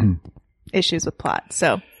issues with plot.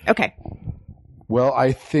 So, okay. Well,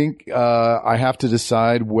 I think I have to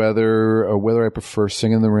decide whether I prefer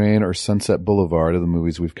Singing in the Rain or Sunset Boulevard of the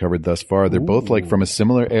movies we've covered thus far. They're both like from a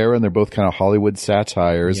similar era, and they're both kind of Hollywood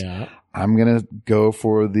satires. Yeah. I'm gonna go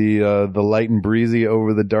for the light and breezy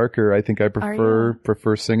over the darker. I think I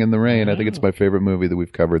prefer Singing in the Rain. I think it's my favorite movie that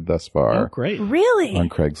we've covered thus far. Oh, great. Really? On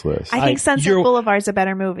Craig's list. I think Sunset Boulevard's a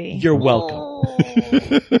better movie. You're welcome.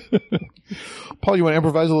 Paul, you want to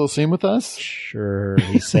improvise a little scene with us? Sure,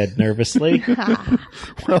 he said nervously.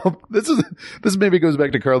 Well, this maybe goes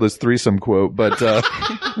back to Carla's threesome quote, but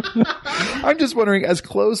I'm just wondering, as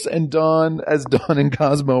close and Dawn and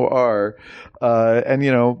Cosmo are,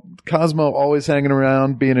 and Cosmo always hanging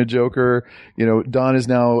around, being a joker. Dawn is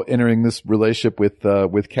now entering this relationship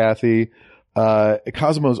with Kathy.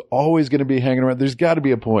 Cosmo's always going to be hanging around. There's got to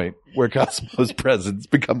be a point where Cosmo's presence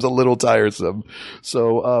becomes a little tiresome.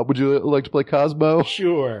 So, would you like to play Cosmo?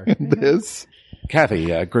 Sure. In this?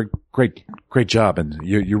 Kathy, great job. And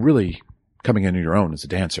you're really coming in on your own as a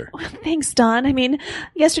dancer. Well, thanks, Don. I mean,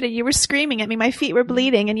 yesterday you were screaming at me. My feet were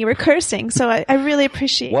bleeding and you were cursing. So I really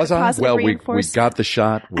appreciate Was the I? positive Well, we reinforcement. got the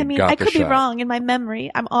shot. I could be wrong in my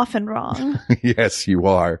memory. I'm often wrong. Yes, you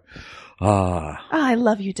are. I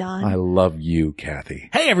love you, Don. I love you, Kathy.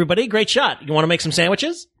 Hey, everybody. Great shot. You want to make some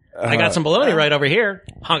sandwiches? I got some bologna right over here.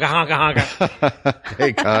 Honka, honka, honka.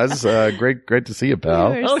 Hey, Cos. Great to see you,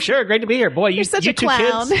 pal. You're Oh, sure. Great to be here. Boy, You're such a two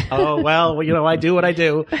clown. kids. Oh, well, I do what I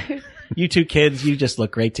do. You two kids, you just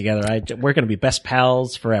look great together. We're going to be best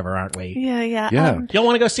pals forever, aren't we? Yeah. Yeah. Y'all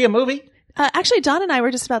want to go see a movie? Actually, Don and I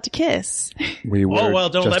were just about to kiss. We were. Oh, well,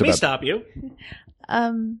 don't just let me about- stop you.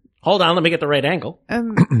 Hold on, let me get the right angle.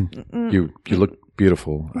 You look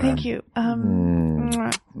beautiful. Thank you.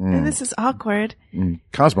 This is awkward.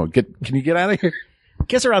 Cosmo, can you get out of here?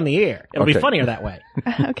 Kiss her on the ear. It'll be Okay. funnier that way.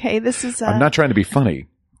 Okay, this is. I'm not trying to be funny,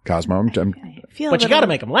 Cosmo. I'm feel But you got to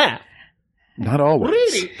make them laugh. not always.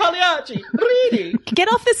 Really? Pagliacci? Really? Get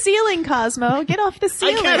off the ceiling, Cosmo. Get off the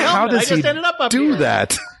ceiling. can't help How it. I does just he ended up do here.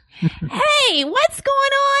 that? Hey, what's going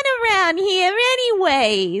on around here,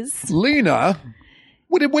 anyways? Lena,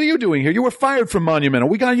 what are you doing here? You were fired from Monumental.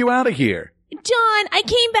 We got you out of here. John, I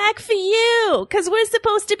came back for you because we're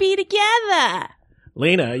supposed to be together.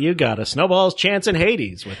 Lena, you got a snowball's chance in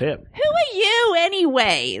Hades with him. Who are you,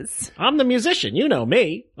 anyways? I'm the musician. You know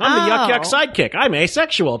me. I'm the yuck sidekick. I'm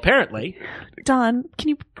asexual, apparently. Don, can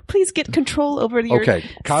you please get control over your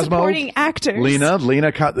Cosmo, supporting actors?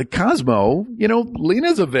 Lena, Cosmo,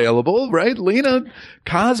 Lena's available, right?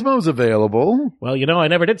 Cosmo's available. Well, I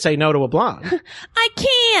never did say no to a blonde. I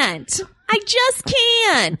can't. I just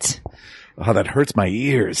can't. Oh, that hurts my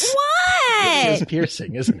ears. What? It's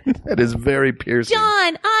piercing, isn't it? That is very piercing.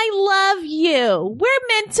 Don, I love you. We're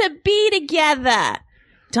meant to be together.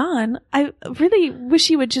 Don, I really wish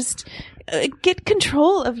you would just get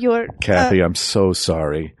control of your... Kathy, I'm so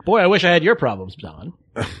sorry. Boy, I wish I had your problems, Don.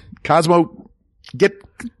 Cosmo, get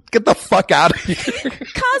the fuck out of here.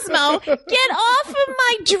 Cosmo, get off of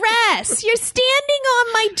my dress. You're standing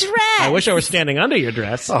on my dress. I wish I were standing under your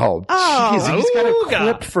dress. Oh, jeez. He's got a Ooga.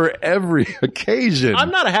 clip for every occasion.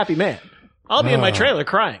 I'm not a happy man. I'll be in my trailer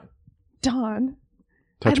crying. Don,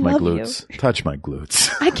 Touch I my love glutes. Touch my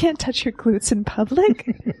glutes. I can't touch your glutes in public.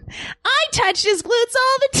 I touch his glutes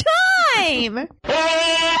all the time.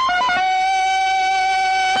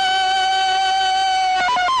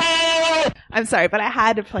 I'm sorry, but I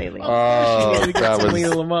had to play Lena. Oh, Lena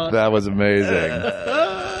Lamont. that was amazing.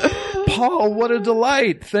 Paul, what a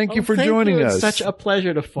delight. Thank you for joining It's us. such a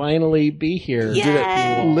pleasure to finally be here.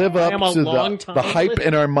 Yay. Live up I am a to long-time the hype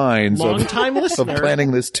in our minds Long-time of listener.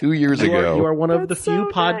 planning this 2 years ago. You are one of the That's few so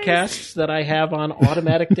nice. podcasts that I have on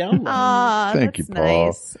automatic download. Thank you, that's Paul.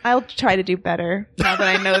 nice. I'll try to do better now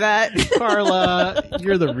that I know that. Carla,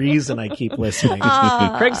 you're the reason I keep listening.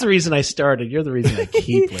 Craig's the reason I started. You're the reason I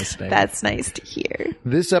keep listening. That's nice to hear.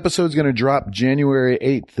 This episode's going to drop January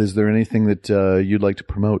 8th. Is there anything that you'd like to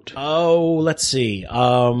promote? Oh, let's see.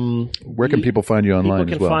 Where can people find you online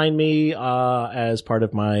People as can well? find me as part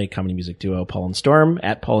of my comedy music duo, Paul and Storm,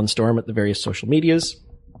 at Paul and Storm at the various social medias.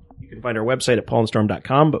 You can find our website at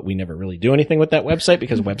paulandstorm.com, but we never really do anything with that website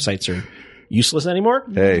because websites are useless anymore.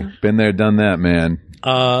 Hey, been there, done that, man.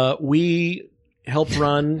 We help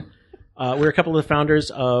run... we're a couple of the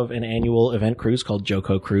founders of an annual event cruise called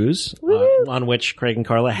Joko Cruise, on which Craig and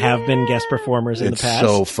Carla have been guest performers in the It's past.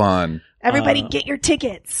 so fun. Everybody get your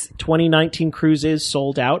tickets. 2019 cruise is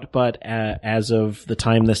sold out, but as of the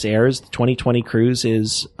time this airs, the 2020 cruise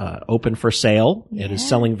is open for sale. Yeah. It is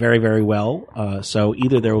selling very, very well. So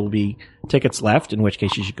either there will be tickets left, in which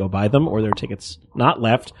case you should go buy them, or there are tickets not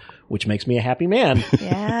left, which makes me a happy man.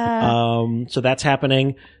 Yeah. So that's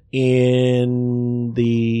happening we're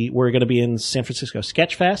going to be in San Francisco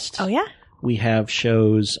Sketchfest. Oh, yeah? We have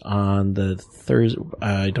shows on the Thursday.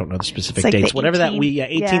 I don't know the specific It's like dates. the Whatever that 18th. week,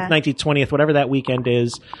 18th, 19th, 20th, whatever that weekend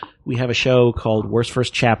is. We have a show called Worst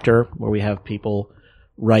First Chapter, where we have people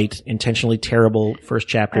write intentionally terrible first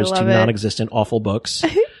chapters I to love it. non-existent awful books.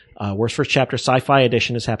 Worst First Chapter Sci-Fi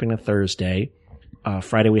Edition is happening on Thursday.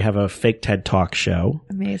 Friday we have a fake TED Talk show.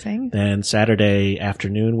 Amazing. Then Saturday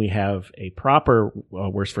afternoon we have a proper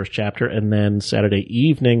Worst First Chapter, and then Saturday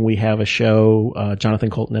evening we have a show,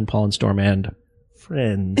 Jonathan Colton and Paul and Storm and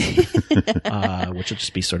Friends, which will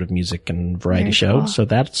just be sort of music and variety Very show. cool. So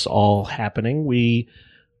that's all happening. We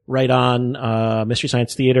write on Mystery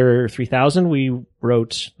Science Theater 3000. We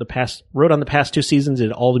wrote on the past 2 seasons,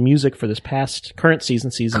 did all the music for this current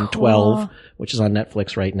season, season 12, which is on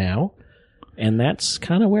Netflix right now. And that's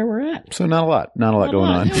kind of where we're at. So not a lot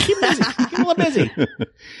going on. Yeah, keep busy. Keep a little busy.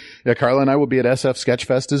 Yeah, Carla and I will be at SF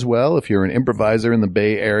Sketchfest as well. If you're an improviser in the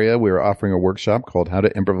Bay Area, we're offering a workshop called How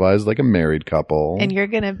to Improvise Like a Married Couple. And you're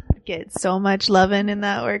going to get so much loving in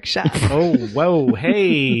that workshop. Oh, whoa,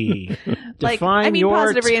 hey. Define your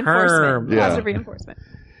positive reinforcement. term. Yeah. Positive reinforcement.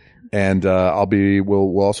 And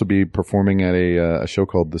we'll also be performing at a show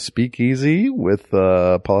called The Speakeasy with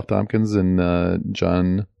Paul F. Tompkins and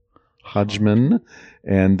John Hodgman.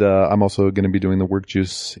 And I'm also going to be doing the Work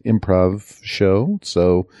Juice improv show.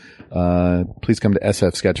 So please come to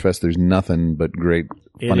SF Sketchfest. There's nothing but great,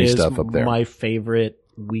 funny stuff up there. My favorite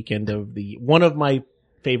weekend one of my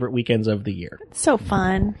favorite weekends of the year. So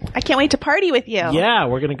fun. I can't wait to party with you. Yeah,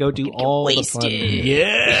 we're going to go do all the wasted. fun.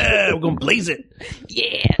 Yeah, we're going to blaze it.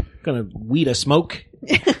 Yeah. Going to weed a smoke.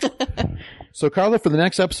 So, Carla, for the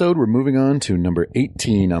next episode, we're moving on to number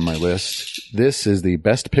 18 on my list. This is the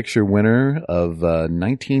Best Picture winner of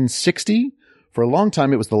 1960. For a long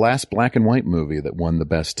time, it was the last black and white movie that won the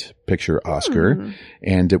Best Picture Oscar,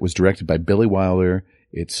 and it was directed by Billy Wilder.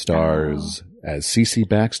 It stars as Cece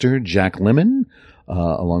Baxter, Jack Lemmon,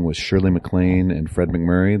 along with Shirley MacLaine and Fred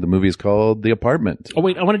McMurray. The movie is called The Apartment. Oh,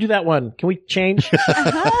 wait, I want to do that one. Can we change? Can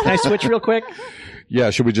I switch real quick? Yeah,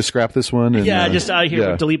 should we just scrap this one? And, Yeah, just out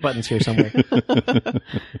here. yeah. Delete buttons here somewhere.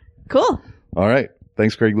 Cool. All right.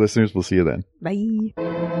 Thanks, Craig listeners. We'll see you then. Bye.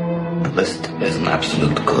 The list is an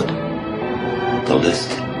absolute good. The list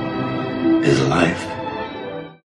is life.